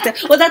extra cocktail.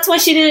 Well, that's why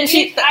she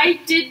didn't. I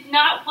did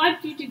not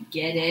want you to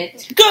get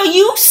it. Girl,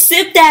 you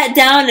sipped that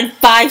down in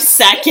 5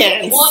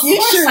 seconds. Well, of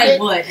course I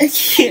would.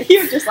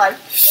 You're just like...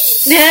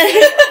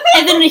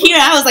 And then here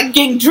I was like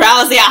getting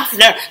drowsy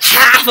after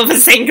half of a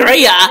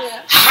sangria.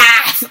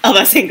 Half of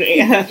a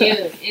sangria.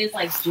 Dude, it's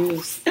like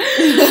juice.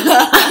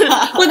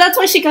 Well, that's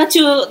why she got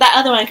you that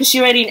other one, because I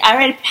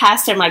already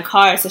passed her my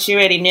card, so she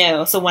already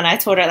knew. So when I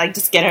told her, like,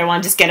 just get her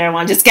one. It's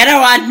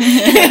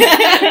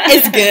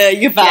good.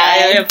 You're fine.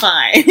 Yeah, you're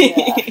fine.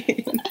 Yeah.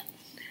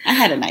 I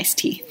had a nice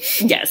tea.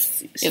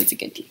 Yes. It was a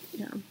good tea.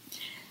 Yeah.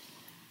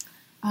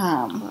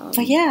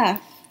 But yeah,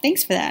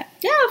 thanks for that.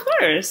 Yeah, of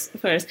course.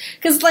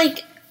 Because,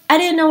 like, I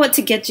didn't know what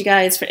to get you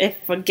guys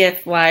for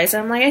gift-wise.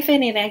 I'm like, if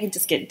anything, I could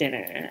just get dinner.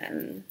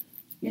 And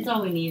it's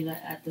all we need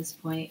at this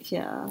point.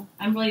 Yeah.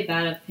 I'm really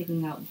bad at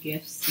picking out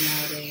gifts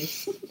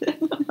nowadays,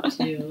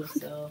 too,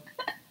 so...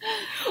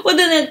 Well,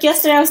 then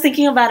yesterday I was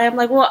thinking about it. I'm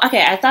like, well,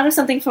 okay, I thought of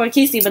something for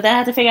Casey, but then I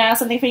had to figure out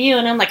something for you.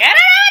 And I'm like, I don't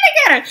know what to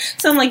get her.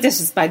 So I'm like,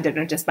 just buy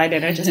dinner.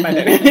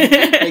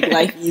 Make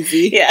life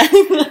easy. Yeah.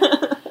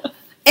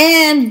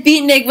 And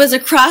Beatnik was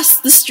across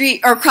the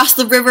street or across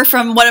the river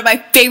from one of my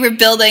favorite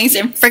buildings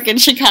in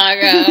frickin'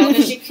 Chicago.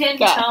 She couldn't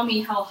tell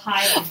me how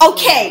high the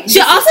building was.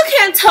 She also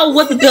can't tell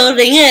what the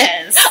building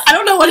is. I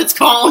don't know what it's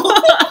called.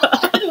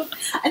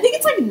 I think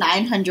it's like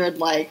 900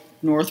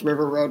 North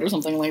River Road or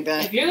something like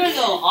that. If you're going to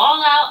go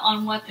all out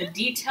on what the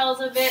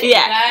details of it, you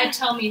gotta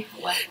tell me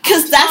what.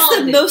 Because that's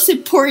the most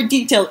important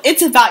detail.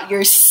 It's about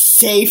your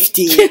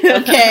safety,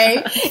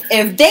 okay?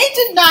 If they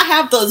did not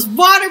have those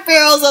water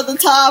barrels on the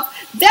top,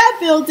 that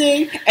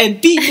building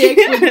and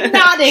Beatnik would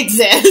not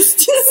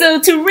exist.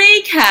 So to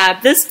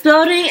recap, this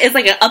building is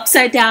like an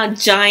upside down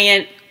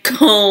giant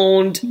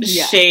coned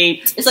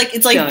shaped. It's like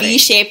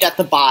V-shaped at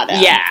the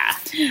bottom. Yeah.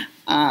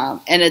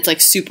 And it's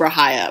like super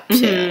high up too.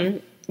 Mm-hmm.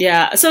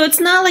 Yeah, so it's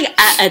not like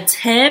at a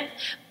tip,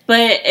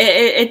 but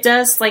it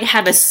does like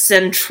have a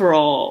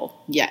central.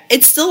 Yeah,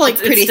 it's still like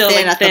pretty still,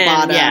 thin at the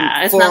bottom.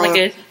 Yeah, it's not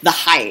like the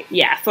height.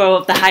 Yeah,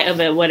 for the height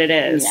of it, what it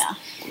is. Yeah,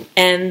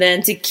 and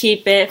then to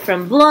keep it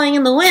from blowing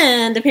in the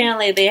wind,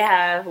 apparently they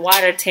have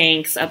water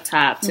tanks up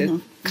top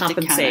to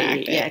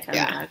compensate.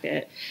 Counteract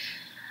it.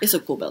 It's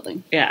a cool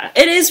building. Yeah,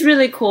 it is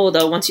really cool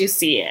though. Once you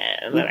see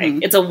it,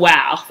 like, it's a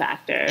wow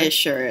factor. It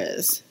sure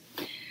is.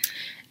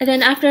 And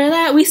then after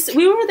that, we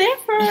were there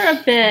for a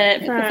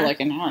bit. For like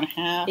an hour and a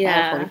half,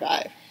 hour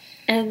 45.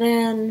 And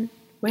then,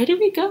 where did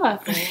we go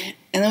after that?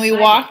 And then we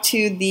walked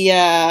to the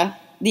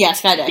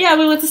Sky Deck. Yeah,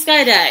 we went to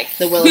Sky Deck.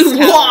 The Willis We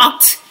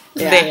walked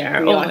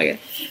there. Oh my God.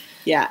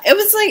 Yeah,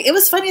 it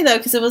was funny though,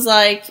 because it was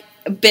like,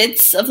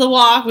 bits of the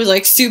walk was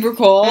like super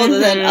cold,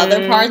 and then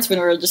other parts when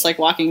we were just like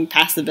walking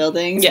past the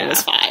buildings, it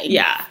was fine.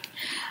 Yeah.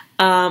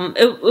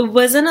 It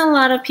wasn't a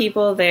lot of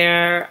people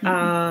there.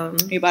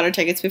 We bought our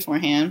tickets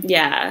beforehand.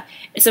 Yeah.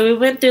 So we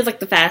went through like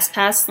the fast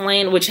pass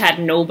lane, which had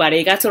nobody.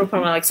 It got to the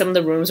point where like some of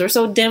the rooms were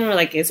so dim. We're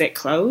like, is it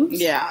closed?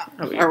 Yeah.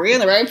 Are we in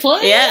the right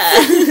place?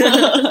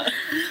 Yeah.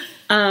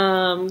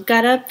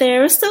 Got up there.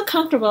 It was still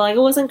comfortable. Like,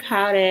 it wasn't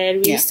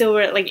crowded. We still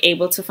were like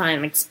able to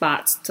find like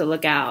spots to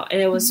look out,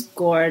 and it was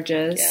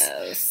gorgeous.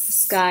 Yes. The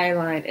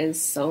skyline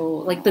is so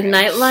like the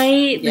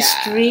nightlight, the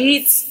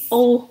streets.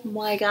 Oh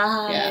my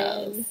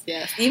God.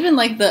 Yes. Even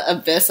like the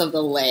abyss of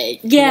the lake.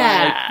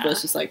 Yeah.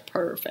 Was just like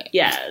perfect.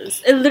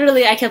 Yes. It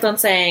literally, I kept on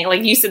saying,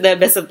 like, you said the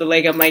abyss of the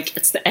lake. I'm like,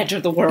 it's the edge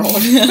of the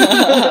world.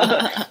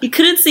 You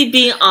couldn't see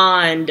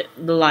beyond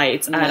the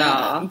lights at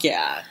all.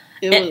 Yeah.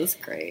 It was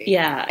great.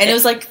 Yeah. And it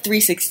was like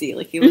 360.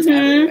 Like, it was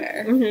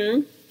everywhere.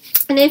 Mm-hmm.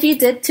 And if you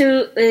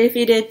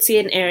did see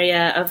an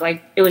area of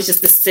like, it was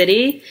just the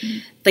city,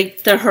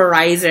 like the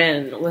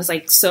horizon was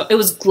like, so it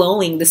was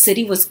glowing. The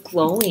city was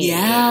glowing.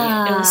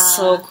 Yeah. It was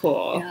so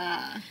cool.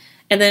 Yeah.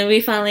 And then we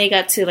finally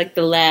got to like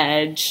the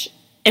ledge,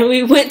 and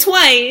we went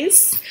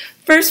twice.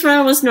 First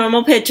round was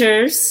normal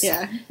pictures.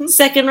 Yeah.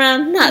 Second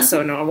round, not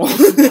so normal.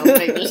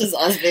 This is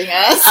us being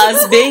us.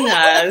 Us being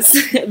us.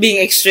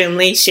 Being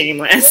extremely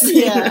shameless.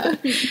 Yeah.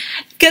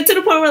 Get to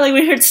the point where like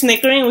we heard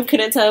snickering. We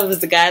couldn't tell if it was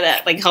the guy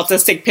that like helped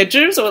us take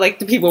pictures or like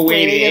the people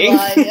waiting.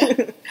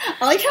 I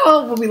like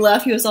how when we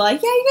left, he was all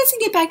like, "Yeah, you guys can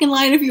get back in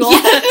line if you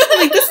want."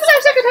 Like, this is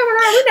our second time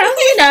around.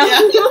 We know.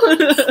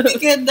 We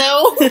good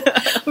though.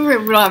 We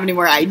don't have any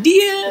more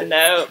ideas.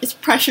 No, it's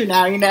pressure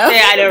now. You know.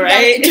 Yeah, I know,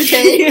 right?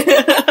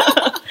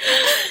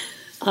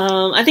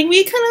 I think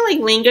we kind of like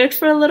lingered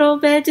for a little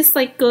bit, just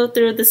like go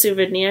through the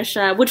souvenir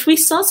shop, which we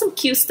saw some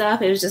cute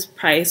stuff. It was just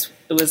price;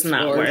 it was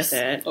not worth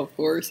it. Of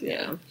course,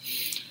 yeah.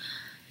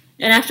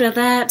 And after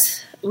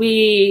that,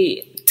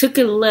 we took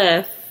a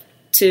lift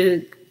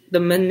to the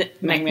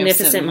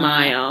Magnificent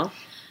Mile.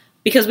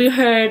 Because we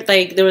heard,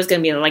 like, there was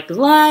going to be, like,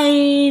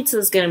 lights, it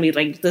was going to be,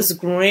 like, this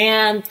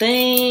grand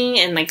thing,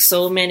 and, like,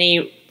 so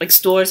many, like,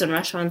 stores and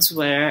restaurants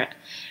were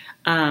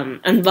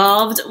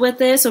involved with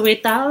it. So we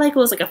thought, like, it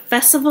was, like, a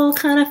festival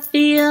kind of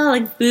feel,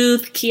 like,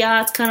 booth,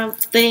 kiosk kind of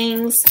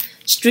things,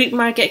 street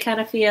market kind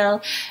of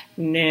feel.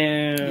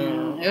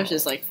 No. It was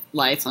just, like,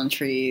 lights on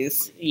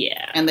trees.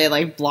 Yeah. And they,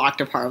 like, blocked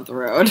a part of the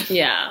road.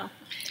 Yeah.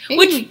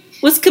 Which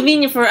was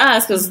convenient for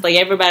us because, like,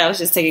 everybody was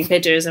just taking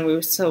pictures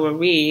and so were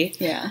we.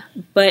 Yeah.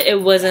 But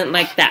it wasn't,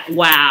 like, that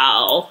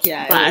wow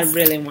that I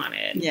really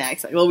wanted. Yeah,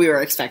 exactly. Well, we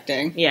were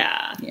expecting.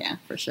 Yeah. Yeah,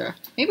 for sure.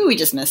 Maybe we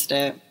just missed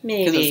it.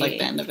 Maybe. Because it was, like,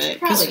 the end of it.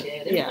 Probably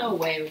did. There's no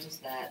way it was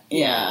just that.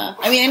 Yeah.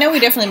 I mean, I know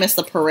we definitely missed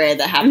the parade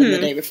that happened the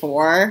day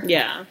before.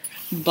 Yeah.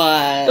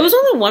 But... It was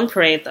only one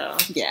parade, though.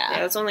 Yeah.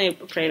 It was only a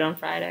parade on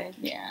Friday.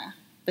 Yeah.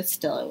 But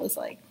still, it was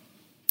like,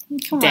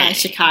 come on,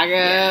 Chicago.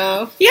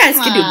 Yeah. You guys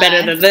can do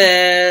better than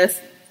this.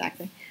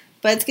 Exactly.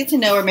 But it's good to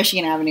know where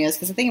Michigan Avenue is,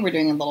 because I think we're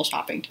doing a little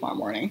shopping tomorrow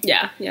morning.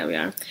 Yeah, we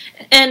are.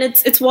 And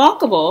it's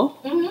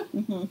walkable. Mm-hmm.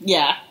 Mm-hmm.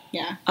 Yeah.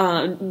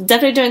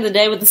 Definitely during the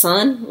day with the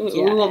sun.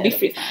 We won't be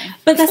free. Fine.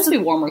 But that's supposed to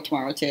be warmer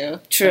tomorrow, too.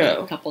 True. Like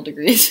a couple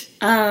degrees.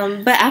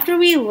 But after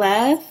we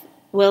left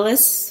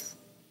Willis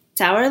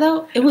Tower,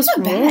 though, it was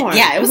warm.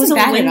 Yeah, it wasn't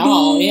bad windy, at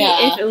all.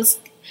 Yeah.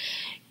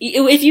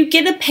 If you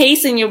get a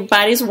pace and your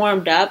body's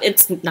warmed up,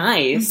 it's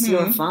nice. Mm-hmm.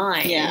 You're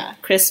fine. Yeah.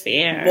 Crisp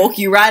air. Woke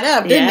you right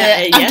up, didn't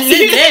it? Yes,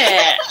 it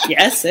did.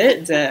 Yes,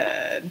 it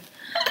did.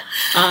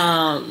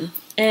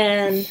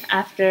 And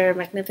after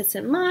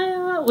Magnificent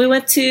Mile, we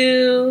went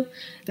to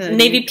the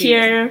Navy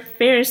Pier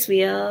Ferris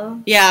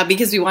wheel. Yeah,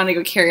 because we wanted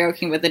to go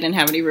karaoke, but they didn't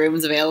have any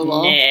rooms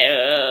available.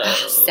 No.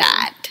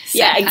 Sad.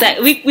 Yeah,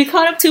 exactly. We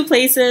caught up 2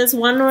 places.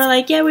 One we're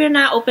like, we're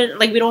not open.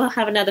 Like, we don't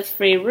have another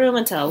free room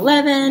until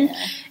 11.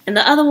 Yeah. And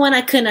the other one,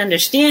 I couldn't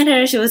understand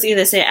her. She was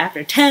either say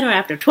after 10 or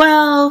after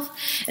 12.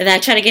 And then I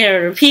tried to get her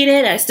to repeat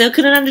it. I still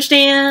couldn't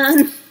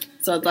understand.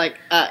 So it's like,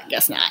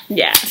 guess not.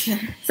 Yeah.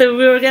 So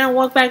we were going to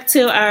walk back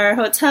to our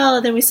hotel,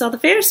 and then we saw the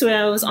Ferris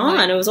wheel. It was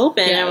on. It was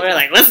open. Yeah, and we were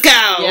like, let's go.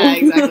 Yeah,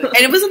 exactly. And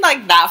it wasn't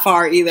like that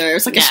far either. It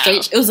was like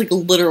it was like a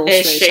literal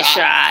straight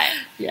shot.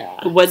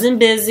 Yeah. It wasn't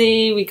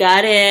busy. We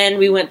got in.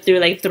 We went through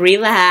like 3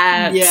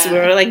 laps. Yeah. We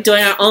were like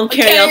doing our own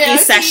karaoke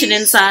session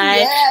inside.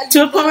 Yeah,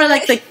 to a point where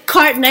like the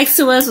cart next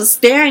to us was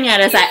staring at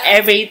us at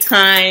every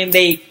time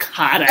they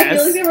caught us. I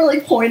feel like they were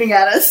like pointing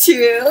at us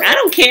too. I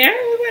don't care.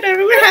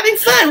 Whatever. We're having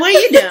fun. What are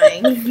you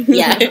doing?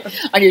 Yeah.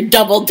 On your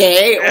double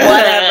date.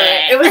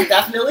 Whatever. It was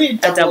definitely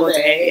a double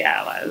day.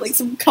 Yeah, it was. Like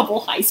some couple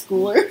high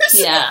schoolers.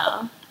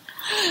 Yeah.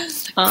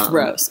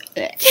 Gross.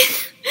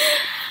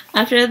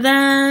 After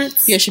that...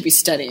 You guys should be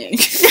studying.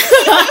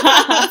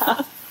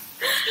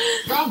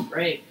 We're on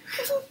break.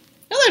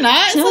 No, they're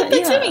not. It's not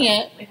Thanksgiving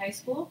yet. Like high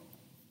school?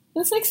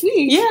 That's next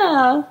week.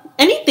 Yeah.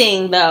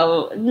 Anything,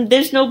 though.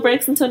 There's no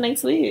breaks until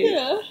next week.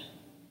 Yeah.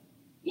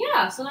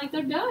 Yeah, so like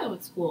they're done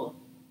with school.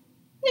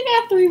 They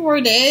got 3 more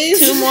days.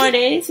 2 more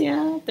days,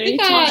 yeah. 3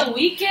 on the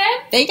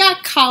weekend? They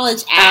got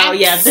college apps. Oh,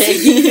 yeah.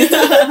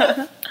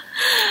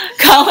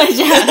 College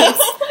apps.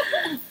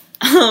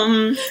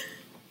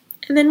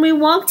 And then we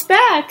walked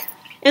back.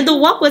 And the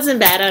walk wasn't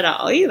bad at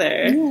all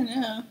either. Yeah,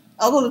 no.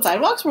 Although the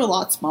sidewalks were a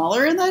lot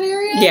smaller in that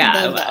area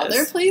than the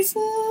other places.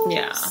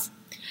 Yeah.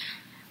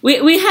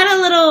 We had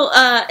a little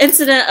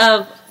incident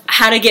of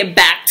how to get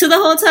back to the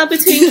hotel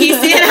between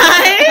Casey and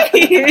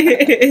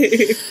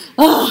I.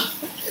 Oh,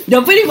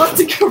 nobody wants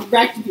to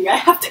correct me. I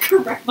have to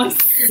correct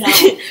myself.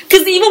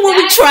 Because even when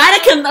we try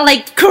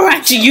to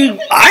correct you, you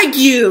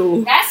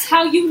argue. That's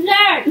how you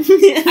learn.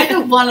 I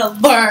don't want to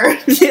learn.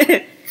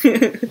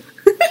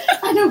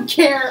 I don't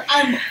care.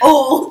 I'm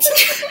old.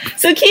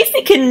 So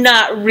Casey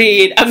cannot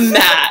read a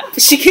map.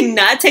 She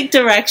cannot take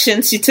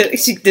directions. She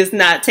does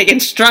not take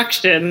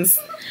instructions.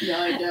 No,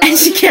 I don't. And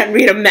she can't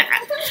read a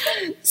map.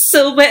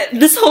 So, but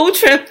this whole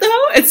trip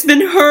though, it's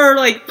been her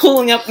like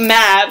pulling up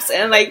maps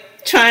and like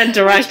trying to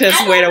direct us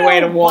where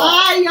to walk.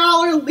 Why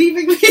y'all are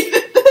leaving me?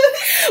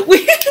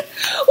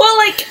 Well,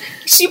 like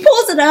she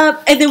pulls it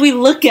up and then we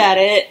look at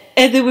it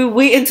and then we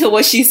wait until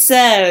what she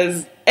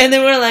says. And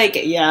then we're like,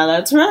 yeah,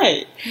 that's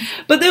right.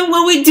 But then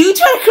when we do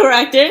try to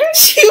correct her,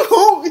 she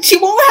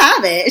won't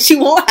have it. She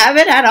won't have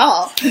it at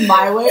all.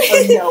 My way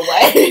or no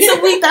way.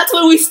 So that's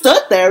when we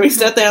stood there. We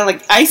stood there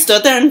and I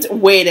stood there and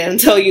waited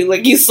until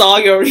you saw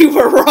you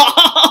were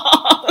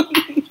wrong.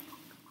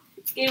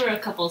 Gave her a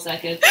couple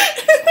seconds.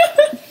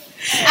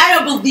 I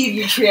don't believe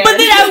you, Trish. But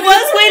then I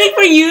was waiting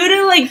for you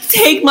to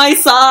take my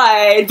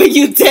side, but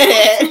you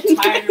didn't. I'm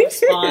tired to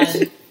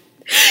respond.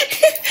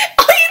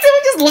 All you do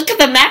is just look at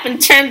the map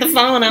and turn the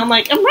phone, and I'm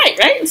like, I'm right?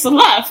 It's the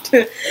left.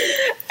 And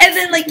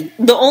then,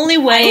 the only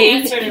way... I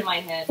answered in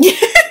my head. It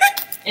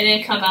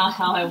didn't come out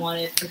how I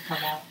wanted it to come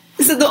out.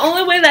 So the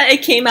only way that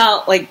it came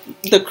out,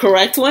 the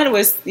correct one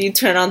was you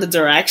turn on the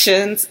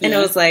directions, and it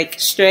was,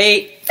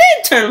 straight,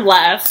 then turn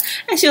left.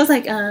 And she was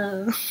like,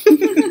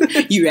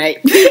 You right.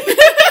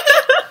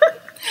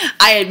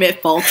 I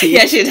admit faulty.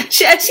 Yeah, she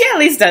at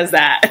least does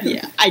that.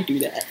 Yeah, I do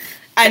that.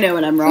 I know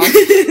when I'm wrong.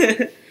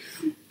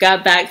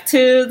 got back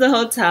to the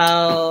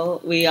hotel.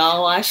 We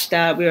all washed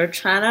up. We were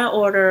trying to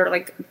order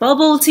like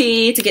bubble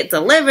tea to get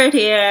delivered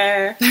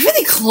here.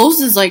 Everything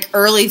closes like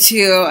early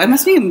too. It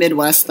must be a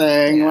Midwest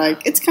thing.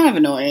 Like it's kind of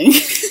annoying.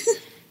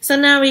 So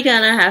now we're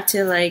gonna have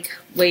to like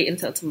wait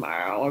until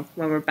tomorrow or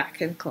when we're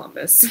back in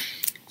Columbus.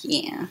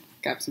 Yeah,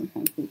 grab some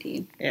food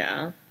tea.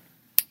 Yeah.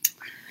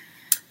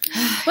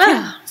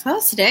 Well, so that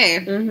was today.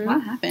 Mm-hmm.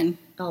 What happened?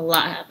 A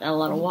lot happened. A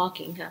lot of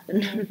walking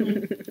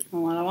happened. A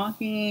lot of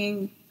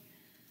walking.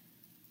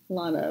 A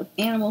lot of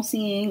animal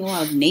seeing. A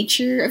lot of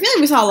nature. I feel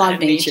like we saw a lot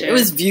of nature. It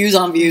was views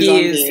on views on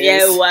views.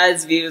 Yeah, it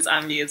was views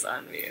on views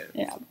on views.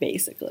 Yeah,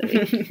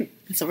 basically.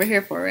 That's what we're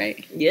here for,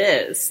 right?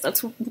 Yes,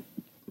 that's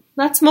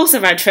most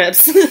of our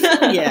trips.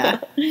 Yeah.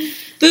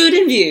 Food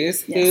and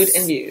views. Yes. Food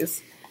and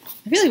views.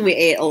 I feel like we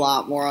ate a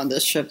lot more on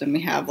this trip than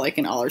we have like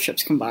in all our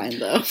trips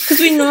combined, though. Because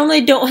we normally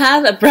don't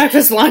have a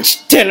breakfast,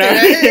 lunch, dinner,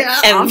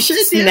 and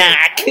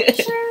snack.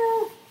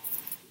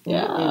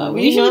 Yeah,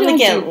 we usually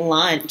get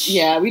lunch.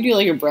 Yeah, we do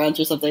like a brunch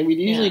or something. We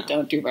usually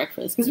don't do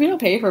breakfast because we don't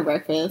pay for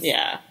breakfast.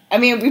 Yeah. I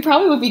mean, we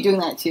probably would be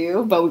doing that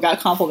too, but we got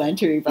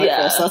complimentary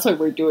breakfast, so that's why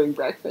we're doing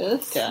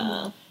breakfast.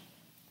 Yeah.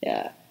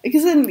 Yeah.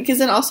 Because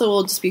then also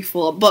we'll just be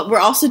full. But we're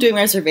also doing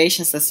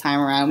reservations this time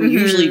around. We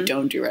usually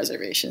don't do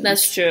reservations.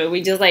 That's true.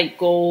 We just like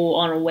go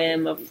on a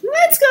whim of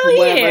let's go here.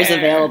 Whatever's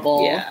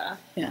available. Yeah.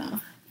 Yeah.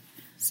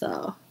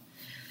 So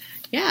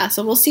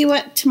we'll see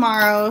what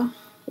tomorrow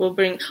we'll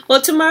bring.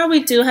 Well, tomorrow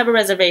we do have a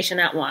reservation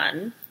at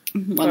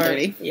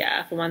 1:30.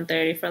 Yeah, for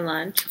 1:30 for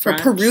lunch. For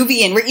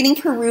Peruvian. We're eating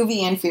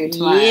Peruvian food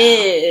tomorrow.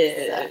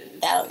 Yeah. So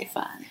that'll be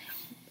fun.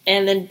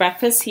 And then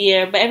breakfast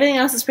here. But everything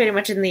else is pretty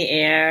much in the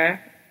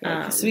air.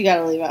 So we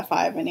gotta leave at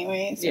 5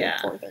 anyway, so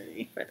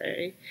 4:30.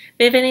 4:30.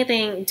 But if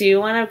anything, do you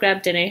want to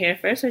grab dinner here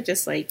first or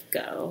just like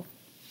go?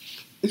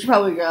 We should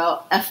probably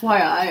go.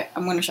 FYI,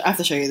 I have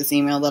to show you this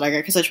email that I got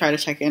because I tried to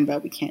check in,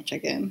 but we can't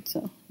check in.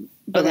 So,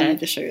 but let me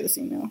just show you this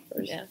email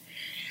first. Yeah.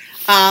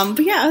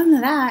 But yeah, other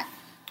than that,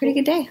 pretty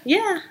good day.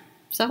 Yeah,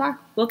 so far.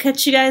 We'll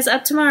catch you guys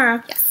up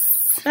tomorrow.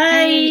 Yes.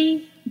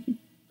 Bye.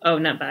 Oh,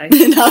 not bye.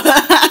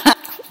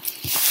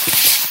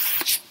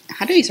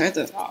 How do we start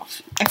this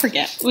off? I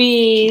forget.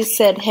 We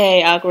said,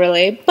 hey,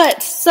 awkwardly,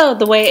 but so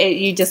the way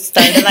you just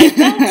started like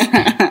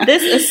that.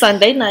 This is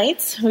Sunday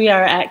night. We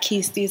are at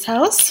Keisty's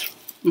house.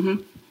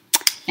 Mm-hmm.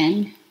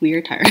 And we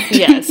are tired.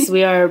 Yes,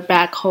 we are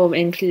back home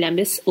in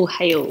Columbus,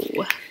 Ohio.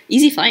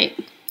 Easy flight.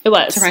 It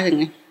was.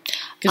 Surprisingly.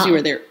 Because we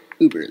were there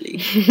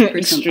uberly.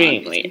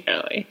 Extremely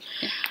early.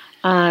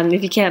 Yeah.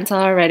 If you can't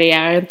tell already,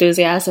 our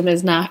enthusiasm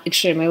is not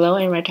extremely low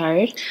and we're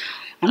tired.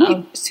 I'm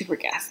like super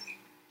gassy.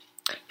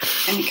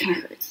 And it kind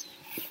of hurts.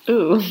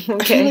 Ooh, okay.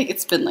 I feel like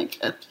it's been like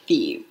a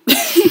theme.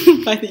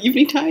 By the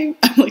evening time,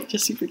 I'm like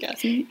just super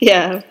gassy.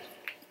 Yeah.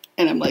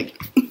 And I'm like...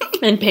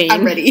 in pain.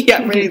 I'm ready. Yeah,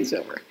 I'm ready to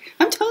over.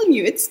 I'm telling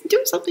you, it's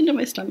doing something to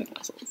my stomach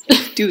muscles.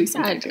 It's doing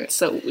something to it. It's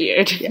so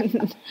weird. Yeah.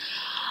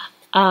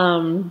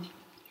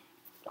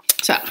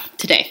 So,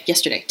 today. Yeah.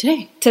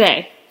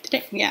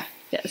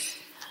 Yes.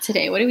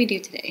 Today. What did we do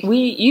today?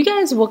 You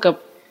guys woke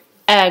up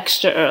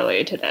extra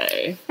early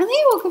today. I think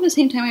I woke up the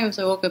same time I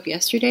woke up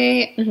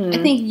yesterday. Mm-hmm. I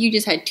think you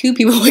just had 2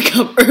 people wake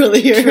up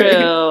earlier.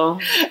 True.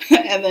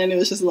 And then it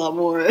was just a lot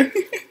more.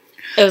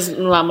 It was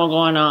a lot more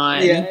going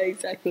on. Yeah,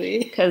 exactly.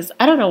 Because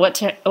I don't know what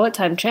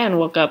time Tran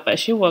woke up, but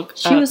she woke up.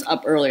 She was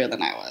up earlier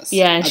than I was.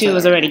 Yeah, and she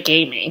was already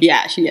gaming.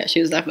 Yeah, she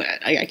was definitely.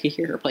 I could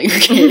hear her playing her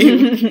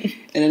game.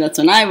 And then that's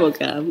when I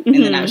woke up, and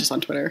then I was just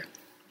on Twitter.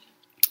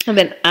 And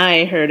then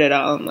I heard it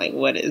all. I'm like,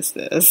 what is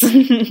this?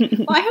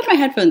 Well, I had my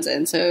headphones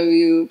in, so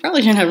you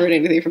probably shouldn't have heard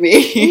anything from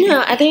me.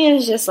 No, I think it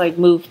was just like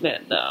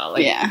movement, though.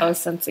 Like, I was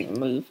sensing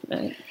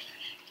movement.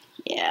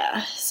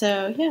 Yeah.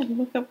 So, yeah, we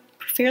woke up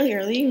fairly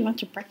early. We went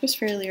to breakfast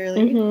fairly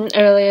early. Mm-hmm.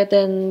 Earlier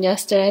than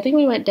yesterday. I think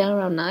we went down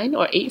around 9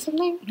 or 8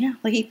 something. Yeah,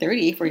 like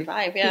 8:30,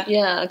 8:45, yeah.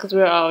 Yeah, because we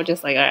were all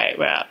just like, all right,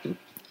 we're up.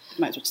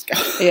 Might as well just go.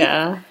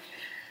 Yeah.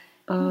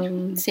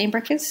 Same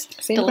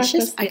breakfast. Same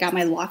delicious. Breakfast. I got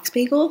my lox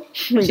bagel.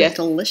 Yeah.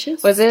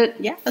 Delicious. Was it?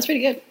 Yeah, that's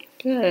pretty good.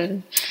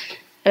 Good.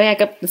 I think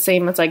I got the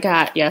same as I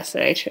got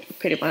yesterday,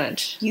 pretty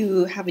much.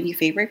 You have a new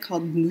favorite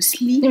called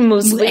muesli.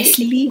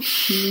 Muesli.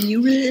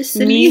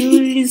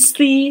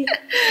 Muesli.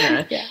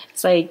 Yeah.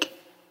 It's like,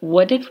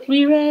 what did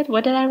I read?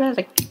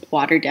 Like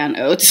watered down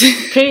oats.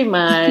 Pretty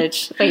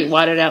much. Like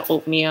watered down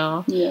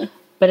oatmeal. Yeah.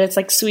 But it's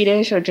like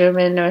Swedish or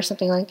German or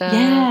something like that.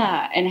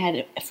 Yeah, and it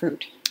had a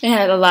fruit. It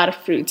had a lot of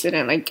fruits in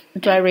it, like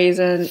dry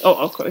raisins. Oh,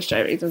 of course, dry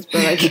raisins,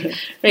 but like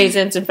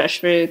raisins and fresh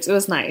fruits. It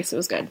was nice. It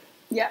was good.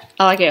 Yeah.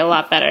 I like it a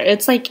lot better.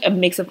 It's like a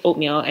mix of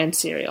oatmeal and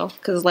cereal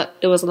because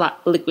it was a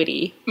lot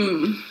liquidy.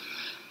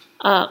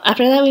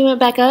 After that, we went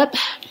back up.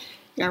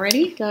 Got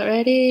ready.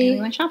 And we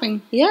went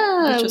shopping.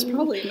 Yeah. Which was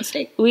probably a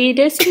mistake. We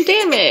did some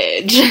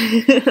damage.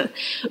 I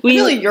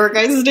feel like your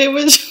guys'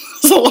 damage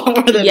was a lot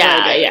more than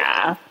mine.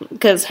 Yeah.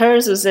 Because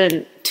hers was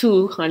in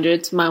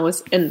 200s, mine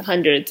was in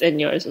hundreds, and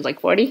yours was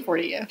like 40?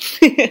 40, yeah.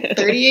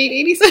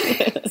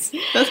 38.86.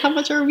 That's how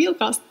much our meal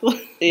cost.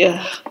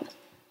 Yeah.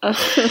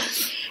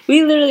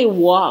 We literally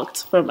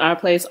walked from our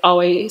place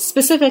always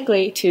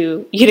specifically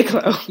to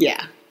Uniqlo.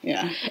 Yeah.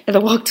 Yeah. And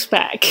then walked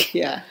back.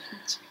 Yeah.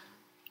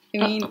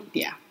 I mean,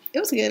 yeah. It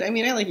was good. I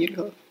mean, I like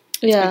Uniqlo.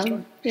 Yeah.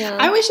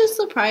 I was just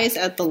surprised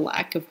at the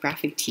lack of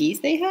graphic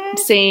tees they had.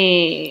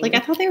 Same. Like, I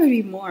thought there would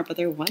be more, but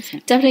there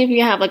wasn't. Definitely if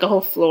you have, like, a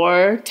whole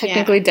floor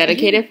technically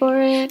dedicated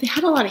for it. They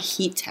had a lot of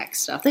heat tech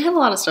stuff. They had a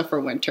lot of stuff for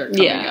winter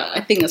coming up.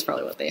 I think that's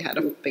probably what they had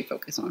a big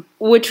focus on.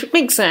 Which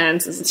makes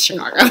sense. It's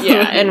Chicago.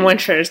 Yeah, and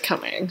winter is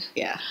coming.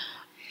 Yeah.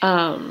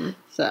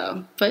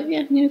 So, but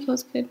yeah,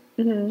 Uniqlo's good.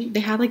 Mm-hmm. They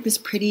had like this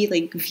pretty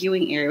like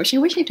viewing area, which I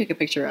wish I took a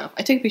picture of.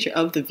 I took a picture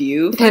of the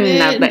view, and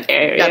not the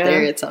area. Not the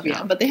area itself.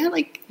 Yeah, but they had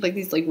like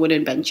these like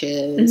wooden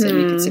benches, and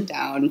you could sit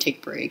down and take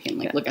a break and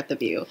like look at the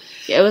view.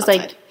 Yeah, it was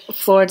outside. Like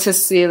floor to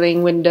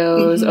ceiling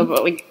windows of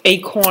like a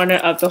corner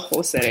of the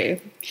whole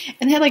city,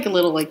 and they had like a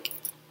little like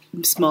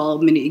small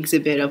mini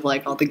exhibit of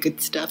like all the good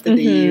stuff that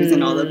they use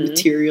and all the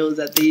materials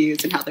that they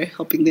use and how they're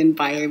helping the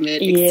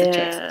environment. Et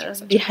cetera.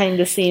 Behind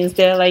the scenes,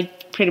 they're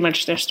like pretty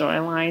much their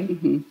storyline.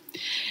 Mm-hmm.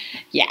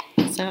 Yeah.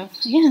 So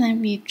yeah, and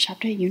then we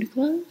shopped at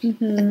Uniqlo, and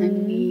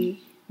then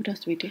what else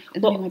did we do?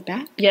 And then we went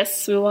back.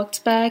 Yes, we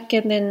walked back,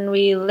 and then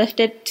we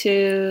lifted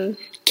to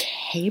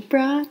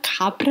Cabra,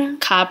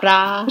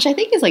 which I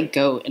think is like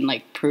goat in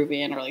like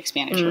Peruvian or like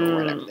Spanish or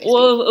whatever.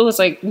 Well, it was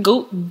like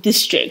goat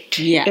district.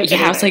 Yeah, it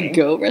was like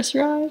goat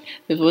restaurant.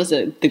 It was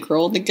the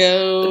girl on the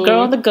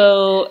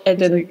goat, and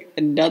then like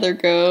another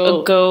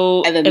goat, a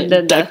goat, and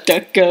then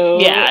duck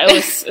goat. Yeah, it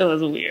was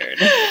weird.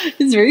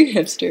 It's very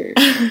hipster.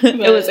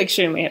 It was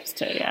extremely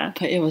hipster. Yeah,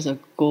 but it was a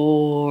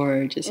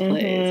gorgeous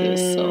place. It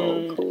was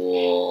so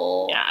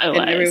cool. Yeah,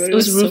 it was. It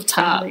was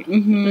rooftop,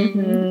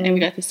 and we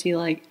got to see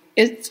like.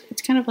 It's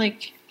kind of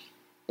like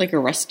a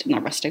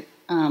not rustic,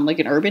 like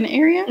an urban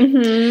area,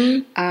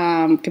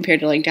 compared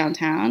to like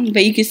downtown.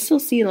 But you can still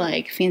see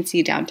like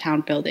fancy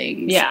downtown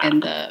buildings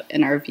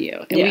in our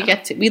view.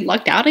 And we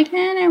lucked out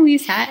again, and we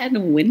sat at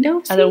the window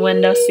seat. At the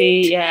window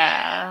seat,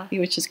 yeah,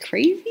 which is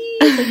crazy.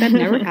 Like that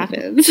never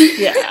happens.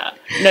 Yeah,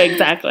 no,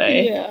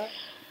 exactly. Yeah.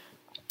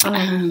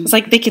 It's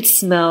like they could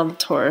smell the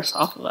tourists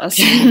off of us,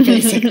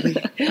 basically.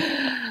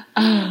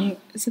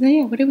 So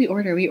then, what did we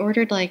order? We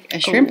ordered like a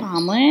shrimp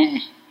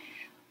omelet.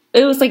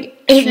 It was like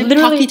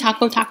literally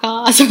taco,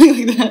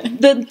 something like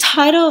that. The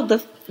title of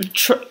the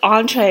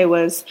entree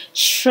was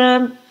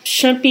shrimp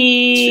taco.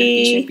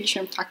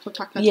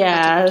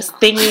 Yeah,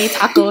 thingy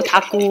taco,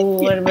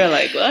 and we're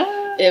like,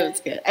 what? It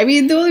was good. I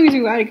mean, the only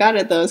reason why I got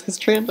it though is because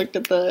Tran looked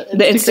at the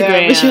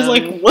Instagram, and she was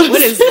like,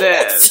 "What is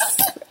this?"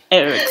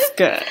 It looks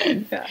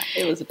good. Yeah,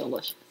 it was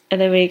delicious.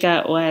 And then we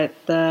got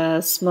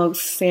the smoked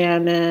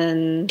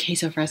salmon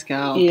queso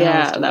fresco.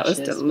 Yeah, that was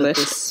delicious. With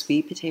the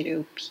sweet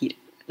potato pita.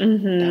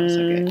 That was so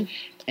good.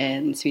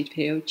 And sweet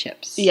potato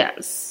chips.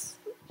 Yes.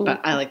 But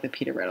I like the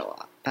pita bread a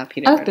lot. That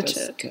pita bread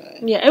was good.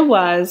 Yeah, it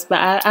was.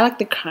 But I like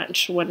the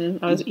crunch when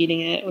I was eating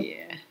it with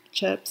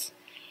chips.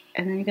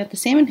 And then we got the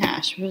salmon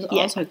hash, which was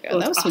also good.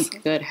 That was awesome.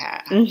 Some good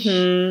hash.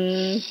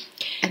 And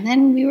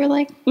then we were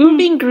like... We were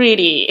being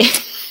greedy.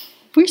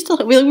 We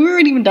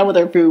weren't even done with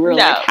our food. We were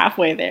like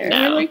halfway there. No.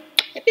 We were like,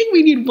 I think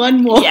we need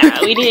one more. Yeah,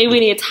 we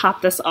need to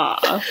top this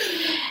off.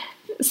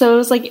 So it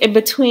was like in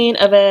between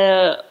of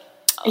a...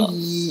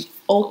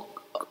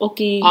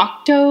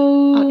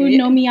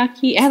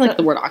 Okonomiyaki. It had like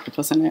the word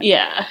octopus in it.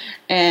 Yeah.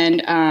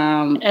 And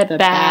the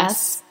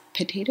bass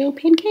potato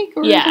pancake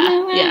or something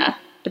like that.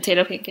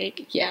 Potato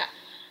pancake. Yeah.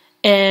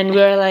 And we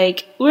were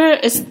like,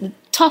 it's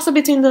toss up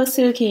between those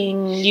two.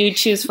 Can you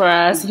choose for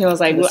us? And he was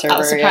like,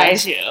 I'll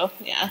surprise you.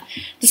 Yeah.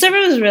 The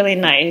server was really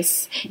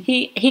nice.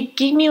 He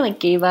gave me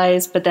like gay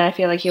vibes, but then I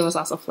feel like he was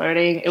also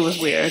flirting. It was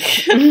weird.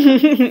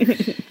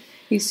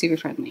 He's super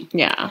friendly.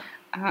 Yeah.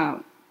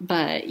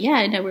 But yeah,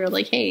 and then we were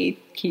like, hey,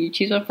 can you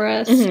choose one for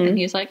us? And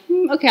he was like,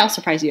 okay, I'll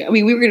surprise you. I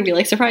mean, we were going to be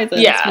like, surprise us.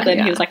 Yeah, but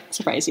then he was like,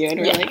 surprise you.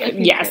 And we were like,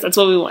 okay, yes, that's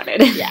what we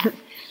wanted. Yeah.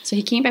 So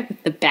he came back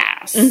with the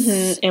bass.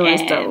 It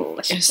was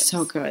delicious. It was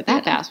so good.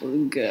 That bass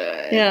was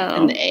good. Yeah.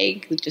 And the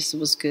egg just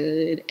was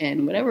good.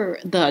 And whatever,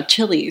 the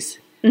chilies.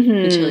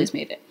 The chilies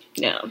made it.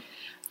 Yeah.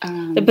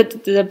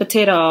 The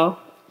potato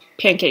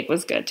pancake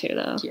was good too,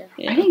 though. Yeah.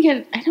 I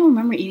don't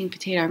remember eating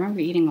potato. I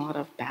remember eating a lot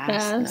of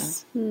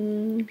bass.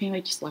 Maybe I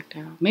just lucked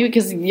out. Maybe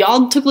because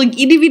y'all took like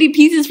itty bitty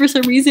pieces for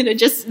some reason and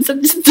just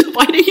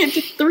dividing it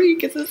into 3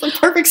 because it's a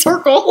perfect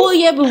circle. Well,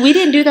 yeah, but we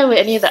didn't do that with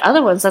any of the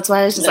other ones. That's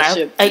why I was just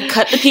I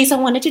cut the piece I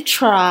wanted to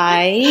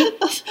try.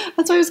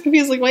 That's why I was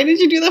confused. Like, why did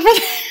you do that for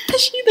the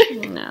hash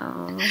either?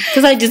 No,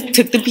 because I just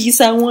took the piece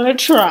I want to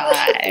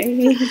try.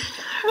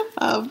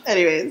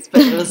 Anyways,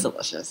 but it was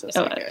delicious. It was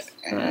so good.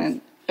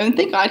 And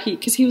thank God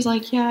because he was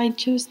like, yeah, I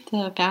chose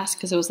the bass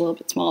because it was a little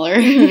bit smaller.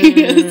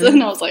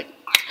 And I was like,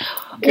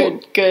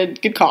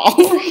 good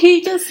call.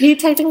 He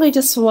technically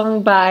just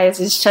swung by to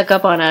just check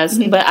up on us,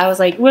 but I was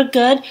like, we're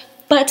good.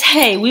 But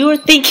hey, we were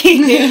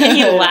thinking, and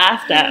he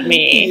laughed at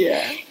me.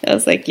 Yeah, I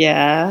was like,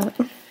 yeah,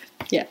 but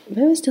it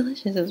was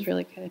delicious. It was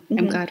really good.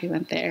 I'm glad we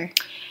went there.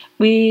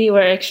 We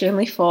were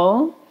extremely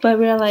full, but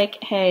we were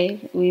like,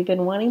 hey, we've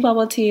been wanting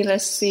bubble tea.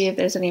 Let's see if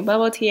there's any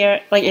bubble tea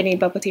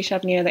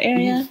shop near the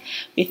area.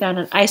 We found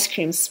an ice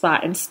cream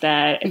spot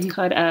instead. It's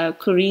called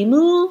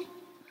Kurimu.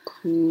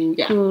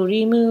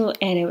 Kurimu,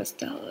 and it was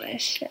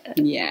delicious.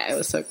 Yeah, it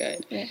was so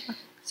good. Yeah.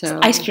 So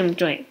ice cream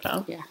joint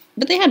though. Yeah,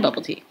 but they had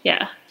bubble tea.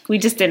 Yeah, we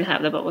just didn't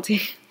have the bubble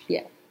tea.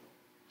 Yeah,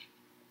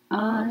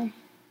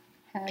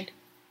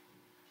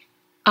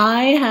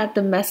 I had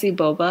the messy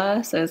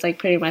boba, so it's like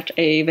pretty much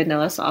a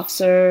vanilla soft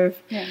serve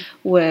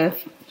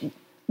with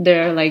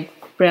their like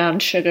brown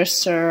sugar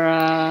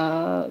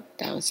syrup.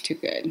 That was too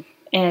good.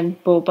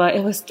 And boba,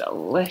 it was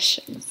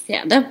delicious.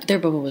 Yeah, their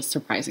boba was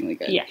surprisingly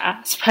good.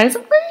 Yeah,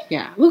 surprisingly?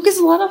 Yeah, well, because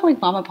a lot of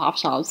like mom and pop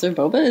shops, their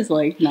boba is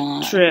like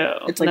not true.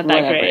 It's like not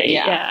whatever. That great.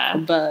 Yeah,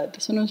 but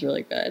this one was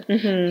really good.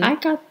 Mm-hmm. I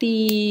got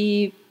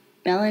the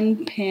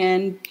melon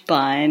pan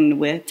bun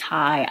with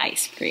Thai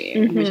ice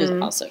cream, which is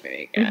also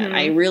very good. Mm-hmm.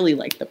 I really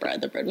liked the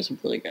bread. The bread was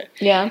really good.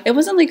 Yeah, it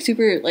wasn't like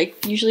super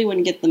like usually when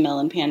you get the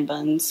melon pan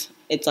buns,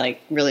 it's like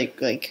really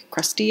like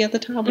crusty at the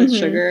top with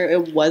sugar.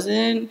 It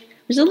wasn't.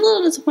 It was a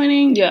little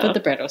disappointing, but the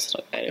bread was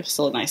still good. It was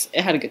still nice.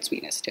 It had a good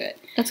sweetness to it.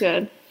 That's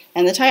good.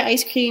 And the Thai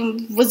ice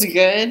cream was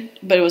good,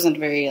 but it wasn't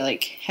very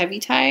like heavy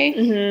Thai.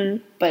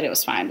 Mm-hmm. But it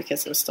was fine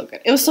because it was still good.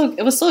 It was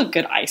still a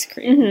good ice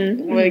cream.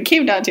 Mm-hmm. When it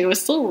came down to it,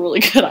 was still really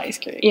good ice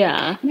cream.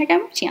 Yeah, and I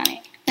got mochi on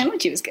it. And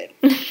mochi was good.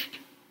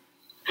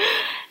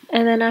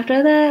 And then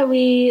after that,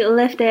 we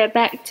lifted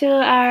back to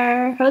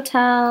our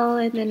hotel,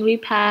 and then we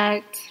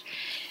packed.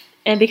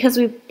 And because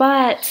I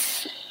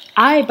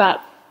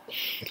bought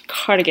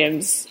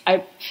cardigans.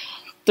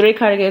 3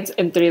 cardigans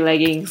and 3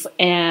 leggings,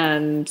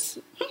 and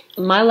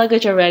my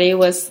luggage already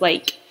was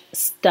like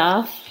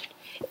stuffed.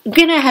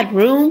 Granted, I had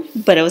room,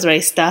 but it was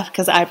already stuffed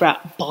because I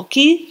brought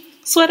bulky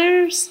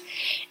sweaters.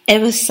 It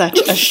was such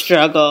a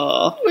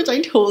struggle. Which I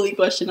totally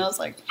questioned. I was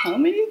like, how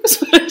many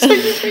sweaters are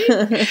you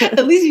bringing?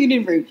 At least you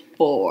didn't bring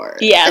 4.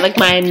 Yeah, like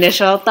my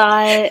initial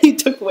thought. You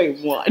took away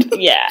 1.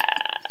 Yeah.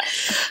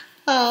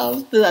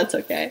 That's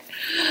okay.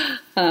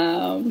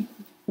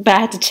 But I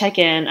had to check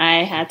in.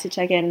 I had to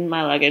check in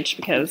my luggage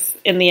because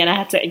in the end I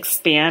had to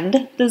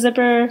expand the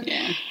zipper.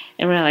 Yeah.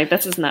 And we're like,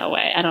 this is no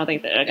way. I don't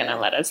think they're going to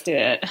let us do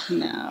it.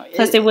 No.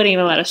 Plus, they wouldn't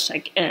even let us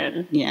check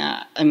in.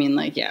 Yeah. I mean,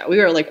 like, yeah, we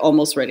were, like,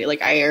 almost ready.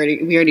 Like,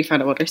 we already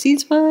found out what our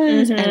seats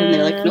was. Mm-hmm. And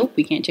they're like, nope,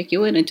 we can't check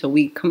you in until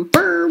we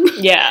confirm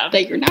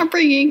that you're not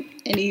bringing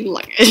any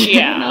luggage.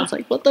 Yeah. And I was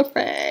like, what the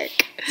frick?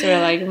 So we're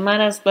like,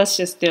 let's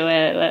just do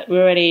it.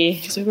 We're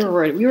ready. Because we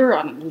were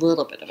on a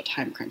little bit of a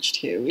time crunch,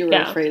 too. We were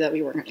afraid that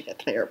we weren't going to get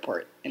to the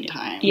airport in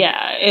time. Yeah.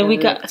 And we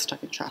got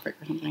stuck in traffic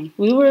or something.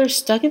 We were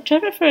stuck in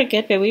traffic for a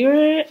good bit. We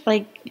were,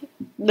 like...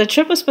 The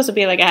trip was supposed to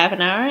be like a half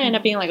an hour, ended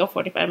up being like a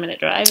 45-minute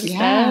drive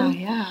instead.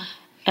 Yeah.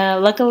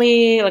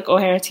 Luckily, like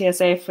O'Hare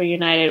TSA for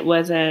United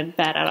wasn't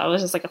bad at all. It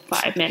was just like a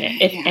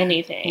 5-minute, if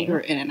anything. We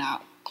were in and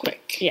out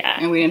quick. Yeah.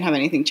 And we didn't have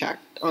anything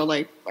checked, or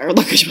like our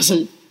luggage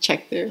wasn't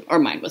checked through, or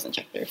mine wasn't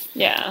checked through.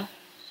 Yeah.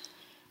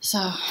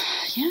 So,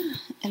 yeah.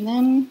 And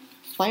then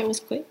flight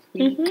was quick.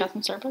 We got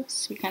some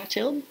Starbucks. We kind of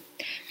chilled.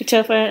 We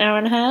chilled for an hour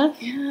and a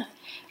half. Yeah.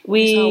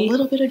 We saw a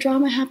little bit of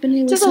drama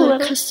happening with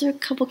a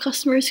couple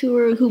customers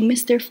who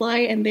missed their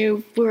flight, and they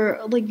were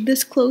like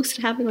this close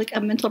to having like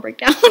a mental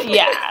breakdown.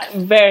 Yeah,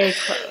 very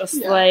close.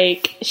 Yeah.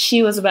 Like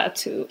she was about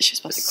to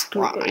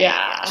cry.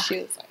 Yeah, she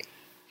was like.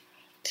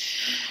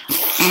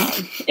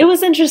 It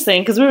was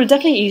interesting because we were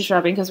definitely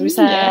eavesdropping because we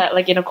sat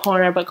like in a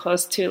corner but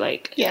close to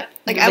like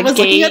I was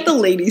looking at the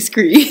lady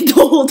screen the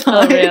whole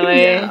time. Oh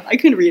really? Yeah, I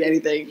couldn't read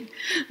anything,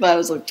 but I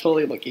was like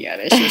totally looking at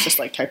it. She was just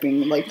like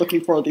typing like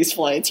looking for these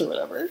flights or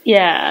whatever.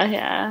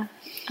 Yeah.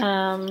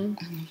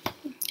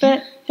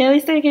 But at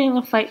least they're getting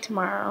a flight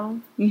tomorrow.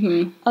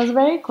 Mm-hmm. I was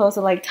very close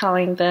to like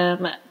telling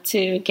them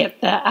to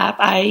get the app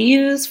I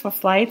use for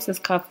flights. It's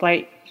called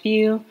Flight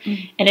View,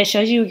 and it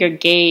shows you your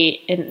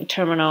gate and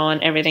terminal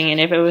and everything, and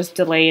if it was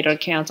delayed or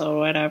canceled or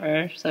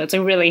whatever. So it's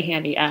a really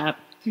handy app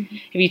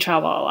if you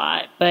travel a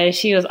lot. But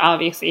she was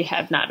obviously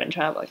have not been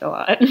traveling a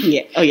lot.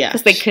 Yeah. Oh yeah.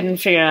 Because they couldn't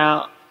figure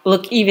out,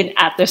 look even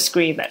at the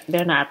screen that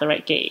they're not at the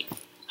right gate.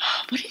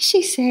 What did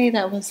she say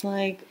that was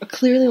like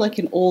clearly like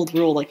an old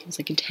rule, like it was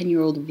like a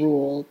 10-year-old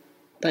rule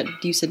that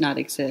used to not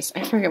exist?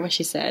 I forget what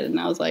she said, and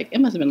I was like, it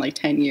must have been like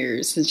 10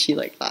 years since she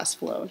like last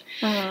flown.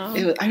 I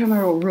don't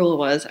remember what rule it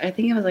was. I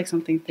think it was like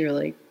something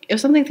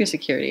through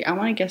security. I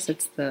want to guess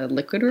it's the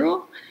liquid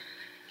rule,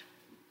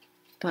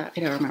 but I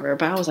don't remember.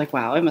 But I was like,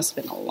 wow, it must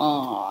have been a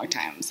long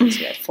time since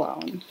we had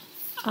flown.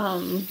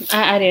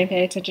 I didn't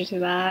pay attention to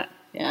that.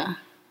 Yeah,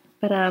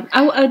 but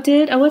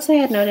I would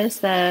say I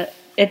noticed that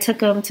it took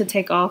them to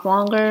take off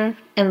longer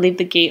and leave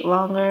the gate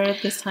longer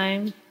this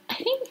time.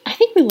 I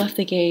think we left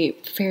the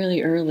gate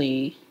fairly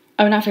early.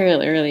 Oh, not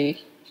fairly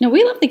early. No,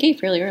 we left the gate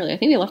fairly early. I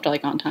think we left it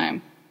like on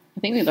time.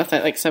 I think we left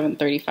at like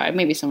 7:35,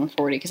 maybe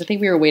 7:40, because I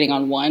think we were waiting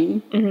on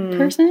one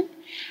person.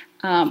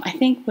 I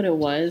think what it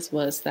was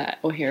that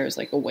O'Hare is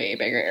like a way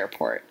bigger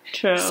airport.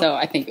 True. So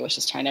I think it was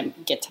just trying to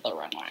get to the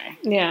runway.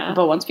 Yeah.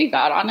 But once we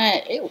got on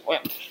it, it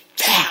went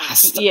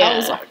fast. Yeah. I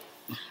was like,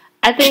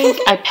 I think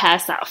I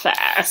passed out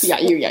fast. Yeah,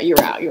 you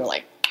were out. You were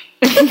like.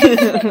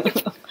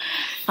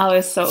 I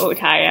was so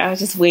tired. I was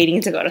just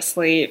waiting to go to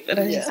sleep. And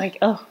I was just like,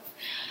 oh.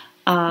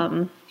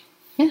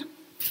 Yeah.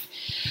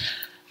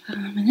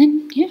 And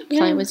then,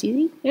 flight was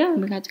easy. Yeah.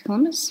 We got to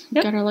Columbus.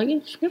 Got our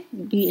luggage. Yep.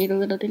 We ate a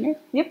little dinner.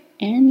 Yep.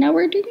 And now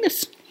we're doing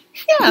this.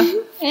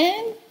 Yeah.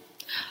 And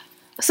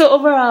so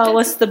overall,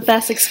 what's the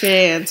best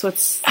experience?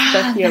 What's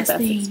your best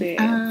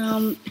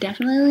experience?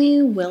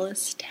 Definitely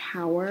Willis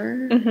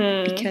Tower,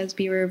 because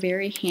we were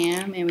very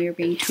ham and we were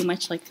being too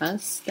much like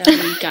us. That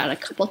we got a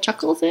couple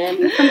chuckles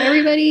in from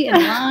everybody in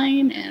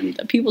line and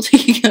the people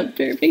taking up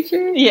their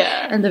picture.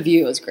 Yeah, and the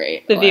view was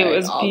great. The view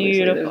was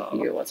beautiful.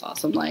 The view was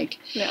awesome.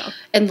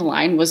 And the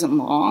line wasn't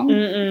long,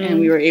 and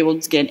we were able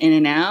to get in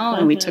and out,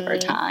 and we took our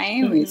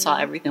time. We saw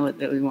everything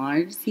that we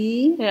wanted to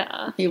see.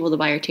 Yeah, able to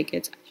buy our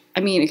tickets. I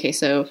mean, okay,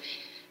 so.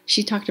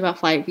 She talked about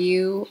Flight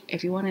View.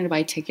 If you wanted to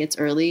buy tickets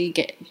early,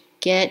 get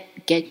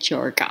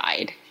your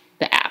guide.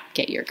 The app,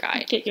 Get Your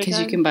Guide, because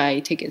you can buy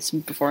tickets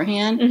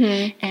beforehand.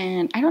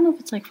 And I don't know if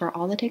it's like for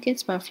all the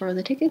tickets, but for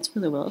the tickets for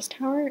the Willis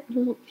Tower, it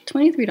was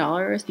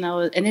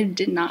 $23, and it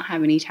did not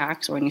have any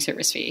tax or any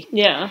service fee.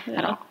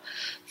 At all.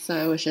 So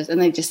it was just,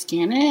 and they just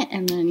scan it,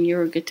 and then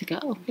you're good to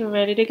go. You're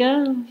ready to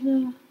go.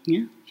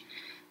 Yeah.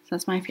 So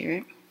that's my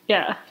favorite.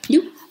 Yeah.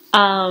 You?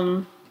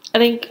 I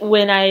think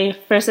when I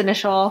first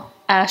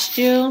asked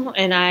you,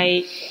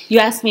 and you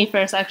asked me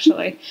first,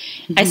 actually.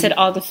 I said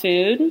all the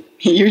food.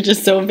 You're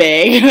just so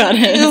vague about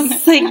it.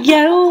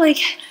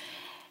 It's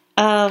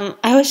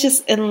I was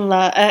just in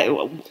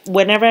love.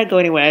 Whenever I go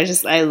anywhere,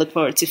 I look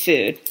forward to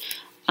food.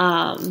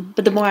 But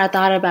the more I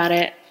thought about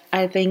it,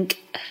 I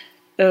think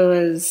it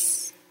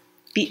was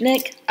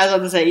Beatnik. I was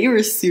about to say, you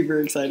were super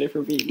excited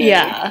for Beatnik.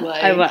 Yeah,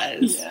 I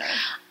was. Yeah.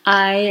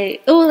 I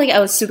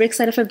was super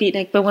excited for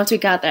Beatnik, but once we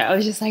got there, I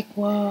was just like,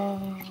 whoa.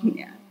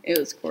 Yeah, it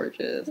was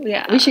gorgeous.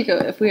 Yeah. We should go,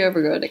 if we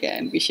ever go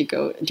again, we should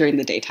go during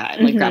the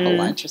daytime, grab a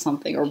lunch or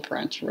something, or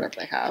brunch, or whatever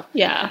they have.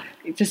 Yeah.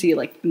 To see,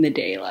 in the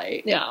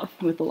daylight. Yeah.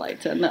 With the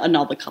lights and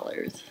all the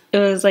colors. It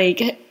was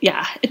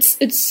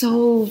it's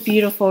so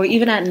beautiful,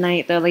 even at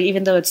night, though,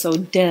 even though it's so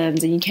dim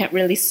and you can't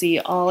really see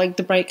all,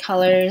 the bright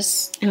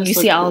colors, you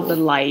see all the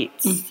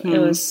lights. It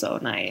was so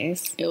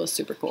nice. It was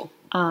super cool.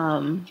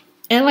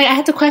 And, I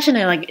had to question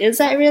it, is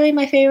that really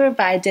my favorite?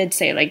 But I did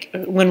say,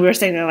 when we were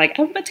sitting there,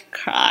 I'm about to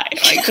cry.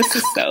 This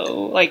is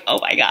so, oh,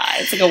 my God.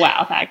 It's, a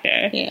wow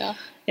factor. Yeah.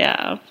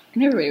 Yeah.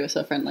 And everybody was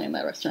so friendly in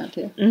that restaurant,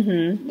 too.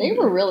 They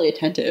were really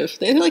attentive.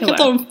 They,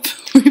 kept on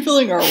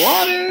refilling our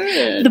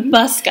water. The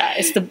bus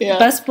guys. The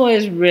bus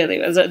boys really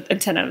was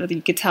attentive.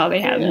 You could tell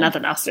they had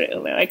nothing else to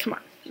do. They're come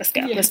on. Let's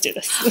go. Let's do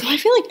this. Well, I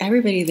feel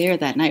everybody there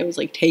that night was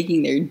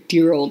taking their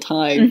dear old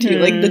time too.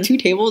 The two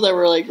tables that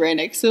were right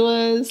next to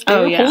us, they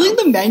were holding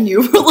the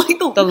menu for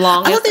the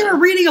longest. I thought they were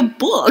reading a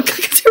book.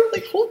 They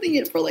were holding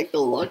it for the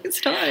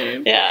longest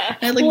time. Yeah,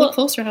 and I looked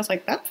closer and I was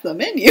like, "That's the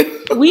menu."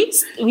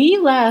 we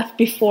left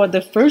before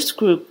the first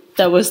group.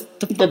 That was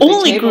the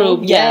only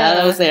group. Yeah,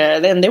 that was there.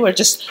 Then they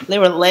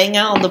were laying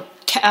out on the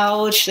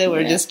couch. They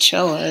were just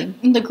chilling.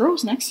 And the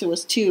girls next to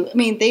us too. I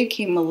mean, they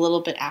came a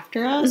little bit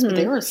after us, but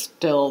they were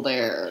still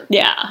there.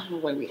 Yeah,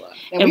 when we left,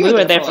 and we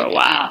were there for a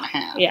while.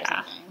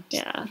 Yeah,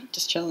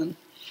 just chilling.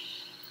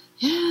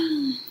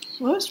 Yeah.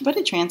 What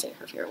did Tran say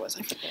her favorite was?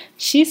 I forget.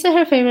 She said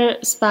her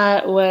favorite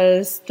spot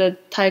was the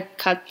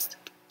Taiyaki.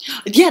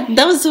 Yeah,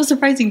 that was so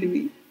surprising to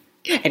me.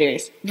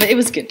 Anyways, but it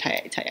was good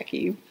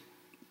Taiyaki.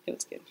 It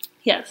was good.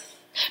 Yes.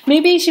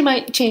 Maybe she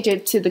might change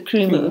it to the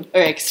Creamu.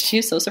 All right, because she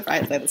was so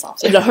surprised by this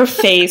officer. Her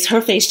face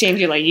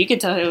changed. You could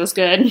tell it was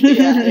good.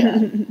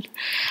 Yeah.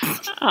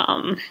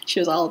 She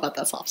was all about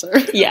that soft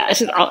serve. Yeah,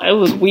 it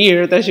was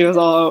weird that she was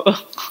all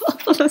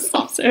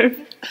soft serve.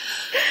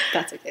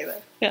 That's okay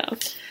though. Yeah.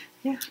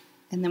 Yeah.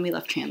 And then we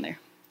left Tran there.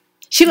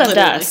 She left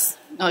us.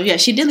 Oh, yeah,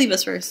 she did leave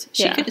us first.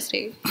 She could have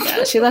stayed.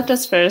 Yeah, she left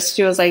us first.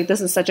 She was like,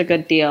 this is such a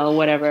good deal,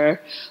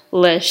 whatever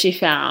list she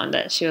found.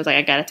 That she was like,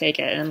 I gotta take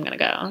it, and I'm gonna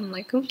go. I'm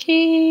like,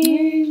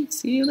 okay.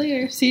 See you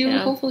later. See you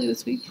hopefully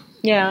this week.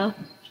 Yeah.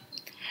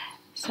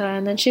 So,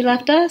 and then she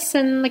left us,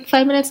 and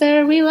 5 minutes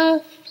there, we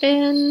left,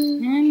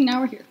 and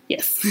now we're here.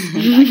 Yes. We're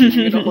back in the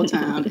beautiful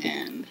town,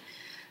 and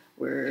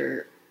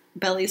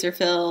bellies are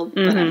filled,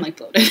 but I'm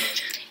bloated.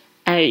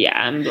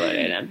 I'm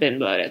bloated. I've been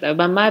bloated, though.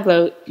 But my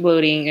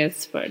bloating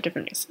is for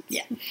different reasons.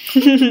 Yeah.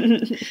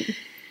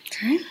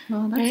 All right.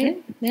 Well, that's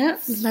it. Yeah,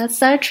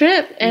 that's our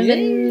trip. And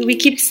then we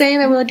keep saying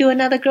that we'll do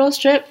another girls'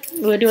 trip.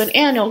 We'll do an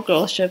annual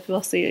girls' trip.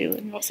 We'll see.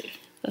 We'll see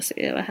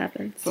what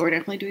happens. But we're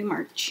definitely doing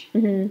March.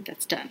 Mm-hmm.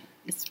 That's done.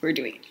 We're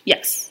doing it.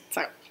 Yes.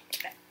 So,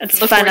 it's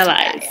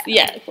finalized.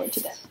 Yeah. Look forward to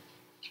that.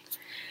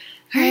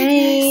 All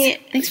right.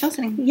 Thanks for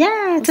listening.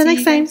 Yeah. Until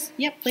next time.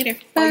 Yep. Later.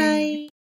 Bye.